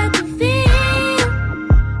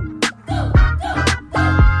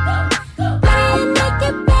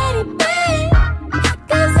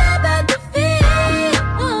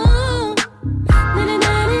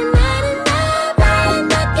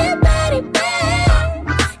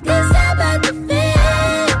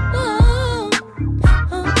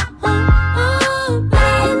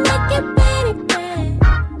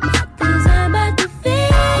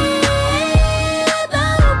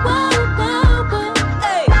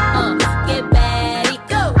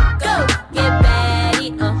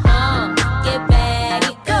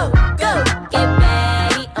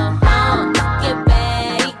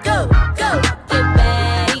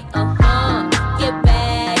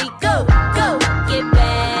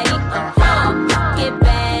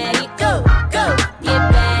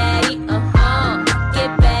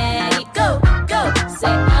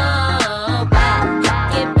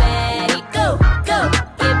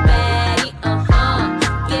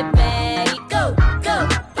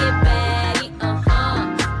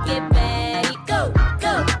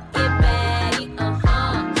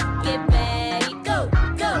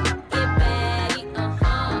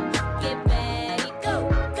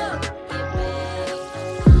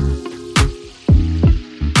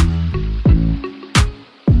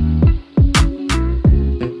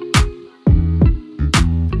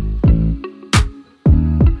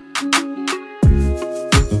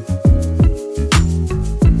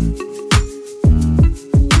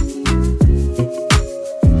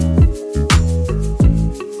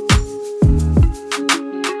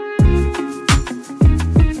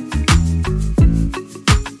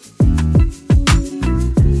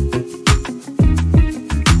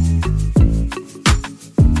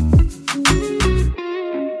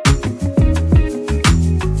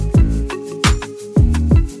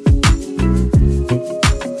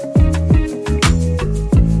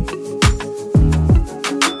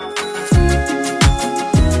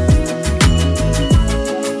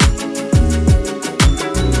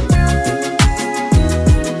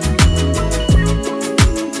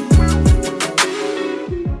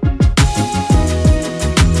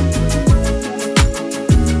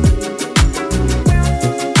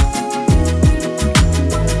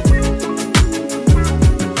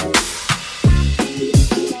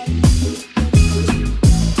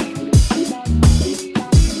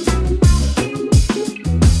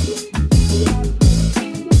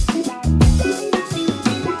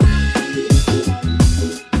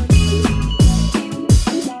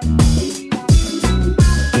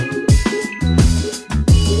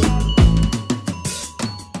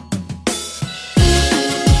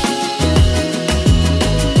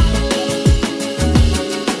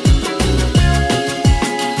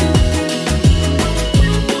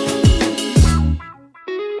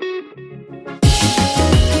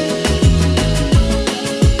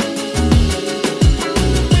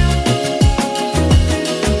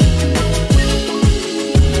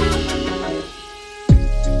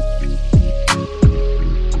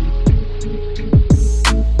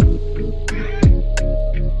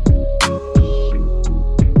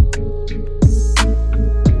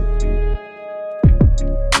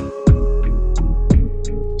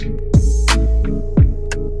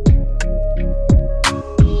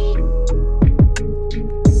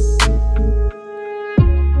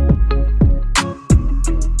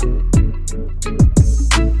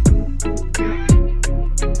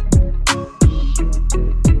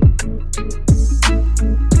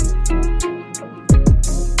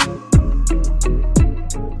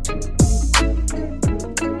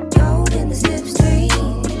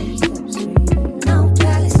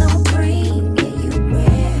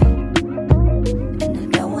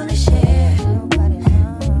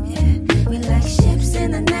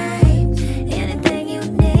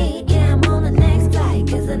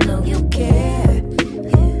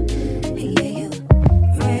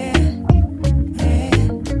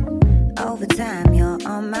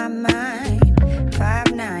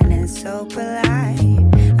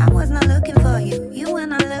 for you. You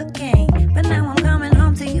when I looking, but now I'm coming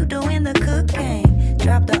home to you doing the cooking.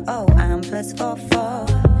 Drop the O, I'm +44.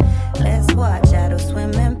 Let's watch out of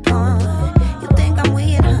swimming pool. You think I'm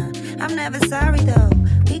weird, huh? I'm never sorry though.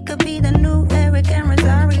 We could be the new Eric and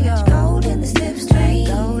Rosario. Gold in the slipstream,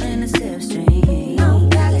 gold in the slipstream. No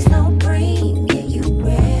palace, no cream. Yeah, you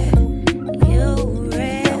rare, you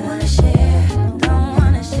rare. Don't wanna share, don't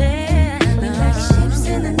wanna share. We like ships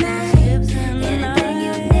in the night. Anything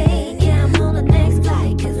you need, yeah, I'm on the next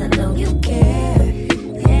flight. 'Cause I know you care.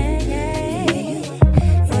 Yeah, yeah,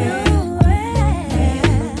 you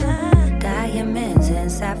rare. Diamonds and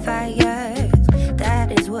sapphires,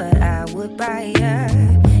 that is what I would buy her.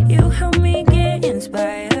 You help me get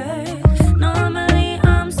inspired. Normally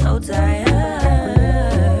I'm so tired.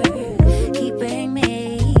 Keeping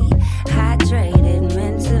me hydrated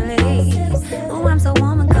mentally. Ooh, I'm so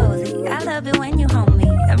warm and cozy. I love it when you hold me.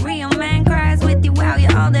 A real man cries with you. Wow,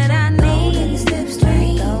 you're all that I need. Gold in the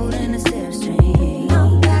slipstream, gold in the slipstream.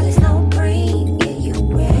 No palace, no cream. Yeah, you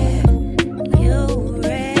rare, you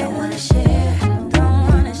rare. Don't wanna share, don't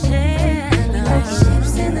wanna share. We like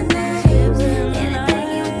ships in the night. Anything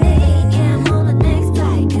you need, yeah, I'm on the next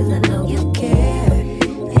flight. 'Cause I know you care.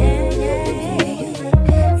 Yeah, yeah,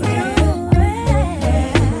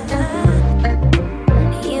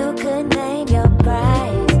 you could name your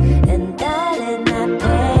price, and darling, I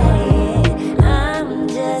pay it. I'm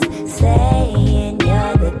just saying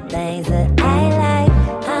you're the things that I like.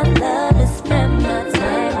 I love to spend my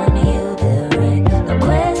time when you do it. No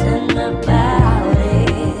question about it.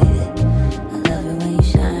 I love it when you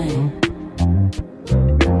shine.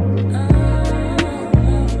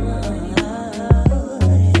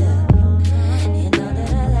 You know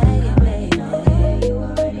that I like it, baby. You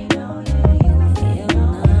already know, yeah, you already know, you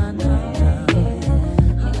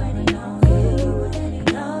already know,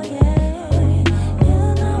 yeah. You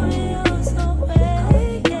know you're so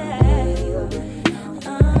great, yeah. You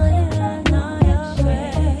know you're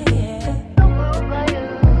great, yeah.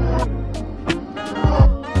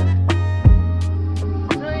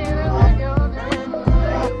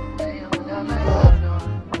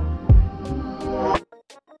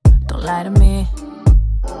 Don't lie to me.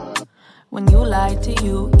 When you lie to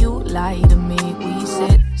you, you lie to me. We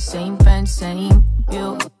sit, same fence, same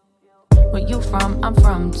view. Where you from, I'm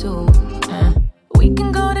from too. We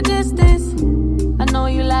can go the distance. I know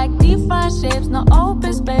you like defined shapes, no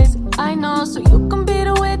open space. I know, so you can be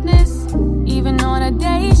the witness. Even on a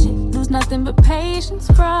day shift, lose nothing but patience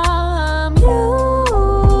from you.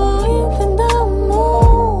 Even the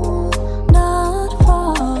moon, not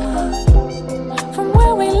far from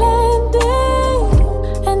where we landed,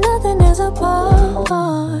 and nothing is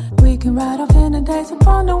apart. We can ride off in the days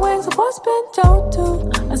upon the wings of what's been told to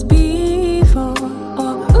us before.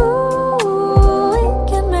 Ooh, we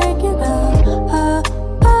can make it up.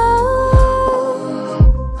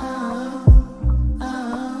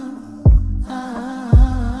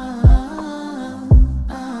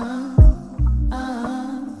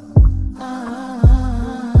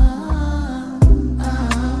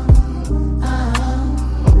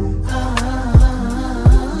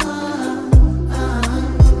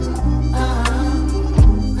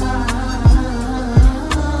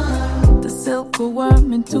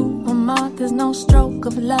 Worm into a moth, there's no stroke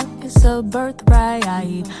of luck, it's a birthright.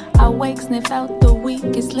 I wake, sniff out the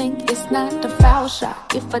weakest link, it's not a foul shot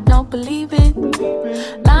if I don't believe it.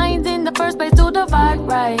 Lines in the first place to divide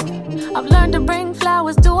right. I've learned to bring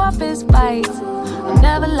flowers to our fist fights. I've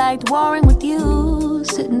never liked warring with you,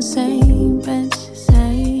 sitting same bench,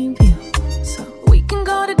 same view. So we can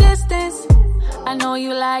go the distance. I know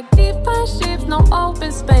you like defined shapes, no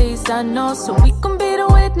open space. I know, so we can be the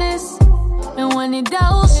witness. And when it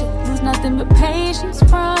does, shit, lose nothing but patience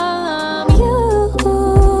from you.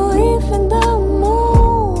 Even the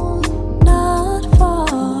moon, not far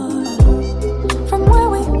from where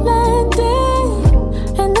we landed,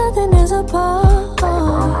 and nothing is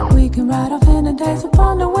apart. We can ride off in the days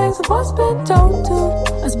upon the wings of what's been told to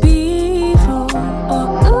us before.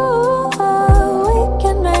 Ooh, we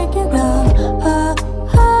can make it up.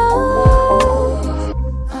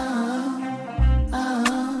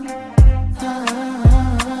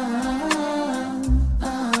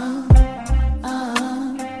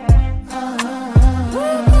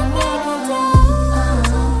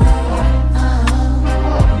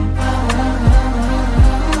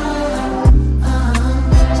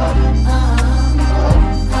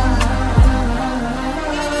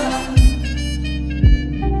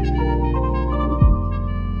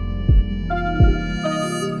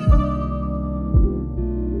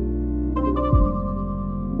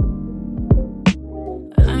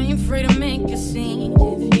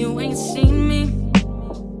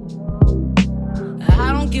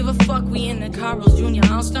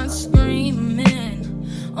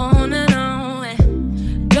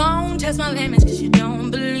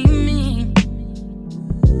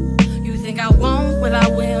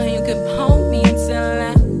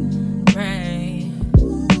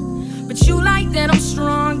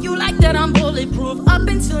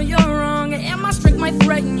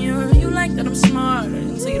 writing you. You like that I'm smart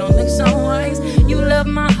until you don't think so wise. You love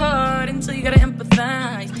my heart until you gotta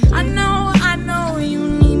empathize. I know you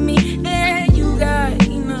need me there. You got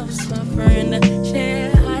enough suffering to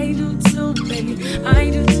share. I do too, baby, I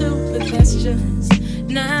do too, but that's just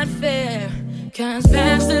not fair. Cause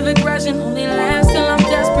passive aggression only lasts till I'm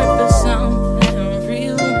desperate for something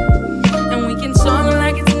real. And we can talk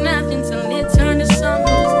like it's nothing till it turns to something.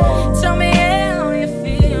 Just tell me how you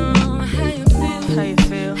feel, how you feel, how you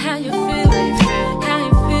feel, how you feel, how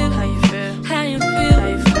you feel, how you feel, how you feel, how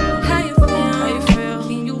you feel, how you feel, how you feel.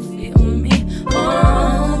 Can you feel me?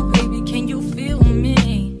 Oh, baby, can you feel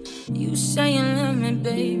me? You say you love me,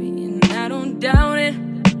 baby, and I don't doubt it.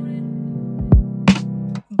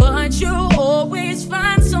 But you always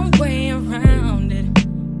find some way around it.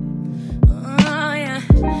 Oh, yeah.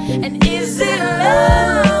 And is it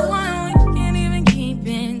love when we can't even keep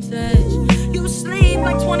in touch? You sleep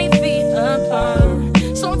like 20 feet apart.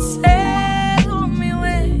 So tell me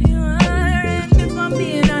where you are. And if I'm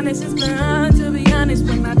being honest, it's been hard to be honest.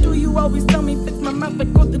 When I do, you always tell me fix my mouth like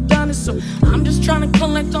what the dinosaur. I'm just trying to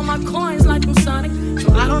collect all my coins like I'm Sonic.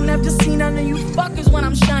 So I don't have to see none of you fuckers when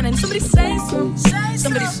I'm shining. Somebody say something.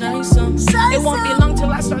 Somebody say something. It won't be long till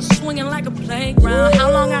I start swinging like a playground. How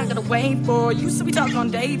long I gotta wait for? You said we talk on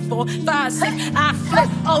day 4, 5, 6. I flip.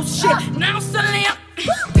 Oh shit. Now suddenly I'm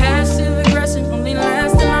passive aggressive. Only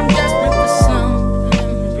lasts till I'm desperate for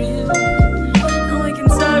something real. And we can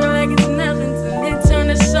talk like it's nothing till it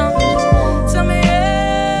turns to something. Just tell me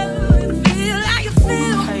how you feel, how you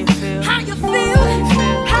feel, how you feel, how you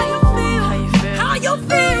feel, how you feel, how you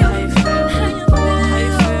feel, how you feel, how you feel, how you feel, how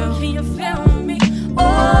you feel. Can you feel me?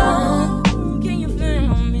 Oh, can you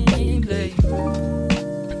feel me, baby?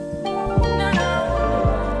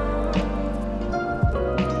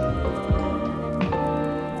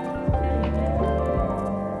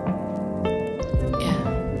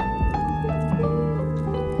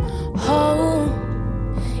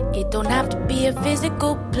 It don't have to be a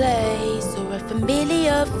physical place or a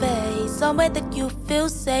familiar face. Somewhere that you feel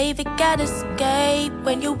safe. You gotta escape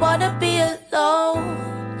when you wanna be alone.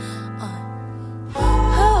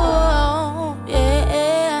 Oh,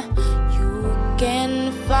 yeah. You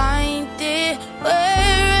can find it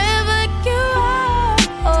wherever you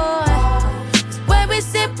are. It's where we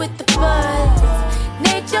sit with the birds.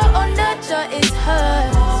 Nature or nurture is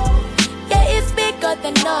hers. Yeah, it's bigger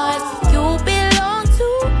than us. You belong to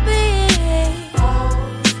me.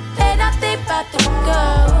 Then I think about the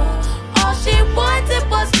girl. All she wanted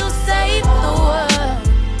was to save the world.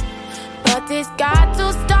 But it's got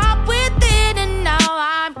to stop within, and now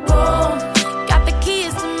I'm grown. Got the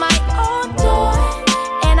keys to my own door,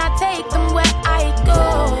 and I take them where I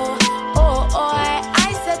go. Oh, oh,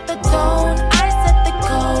 I set the tone, I set the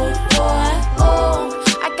code for it. Oh,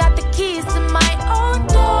 I got the keys to my own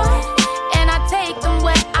door, and I take them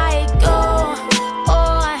where I go.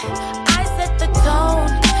 Oh, I set the tone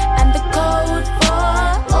and the code for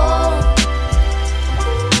it. Oh,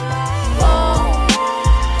 oh,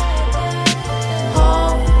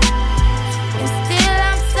 oh, and still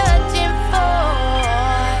I'm searching for.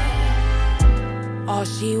 All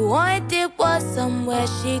she wanted was somewhere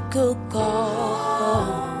she could go.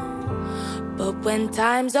 But when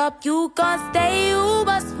time's up, you can't stay, you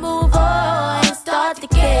must move on and start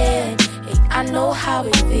again. Hey, I know how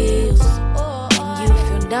it feels when you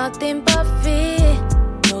feel nothing but fear.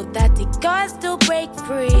 Know that it got to break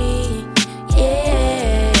free.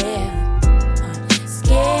 Yeah,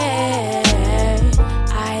 scared.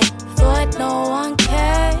 I thought no one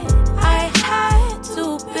cared. I had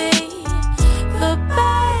to be the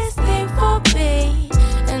best thing for me.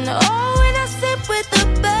 And oh, when I sit with the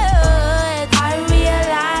birds, I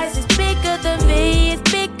realize it's bigger than me.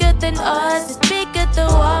 It's bigger than us. It's bigger than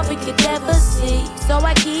what we could ever see. So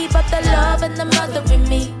I keep up the love and the mother in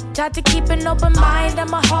me. Try to keep an open mind and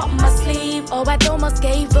my heart on my sleeve. Oh, I almost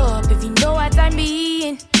gave up, if you know what I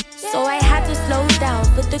mean. So I had to slow down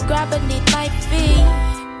for the grab beneath my feet.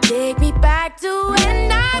 Take me back to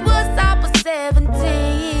when I was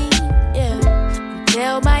 17. Yeah,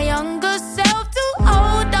 tell my young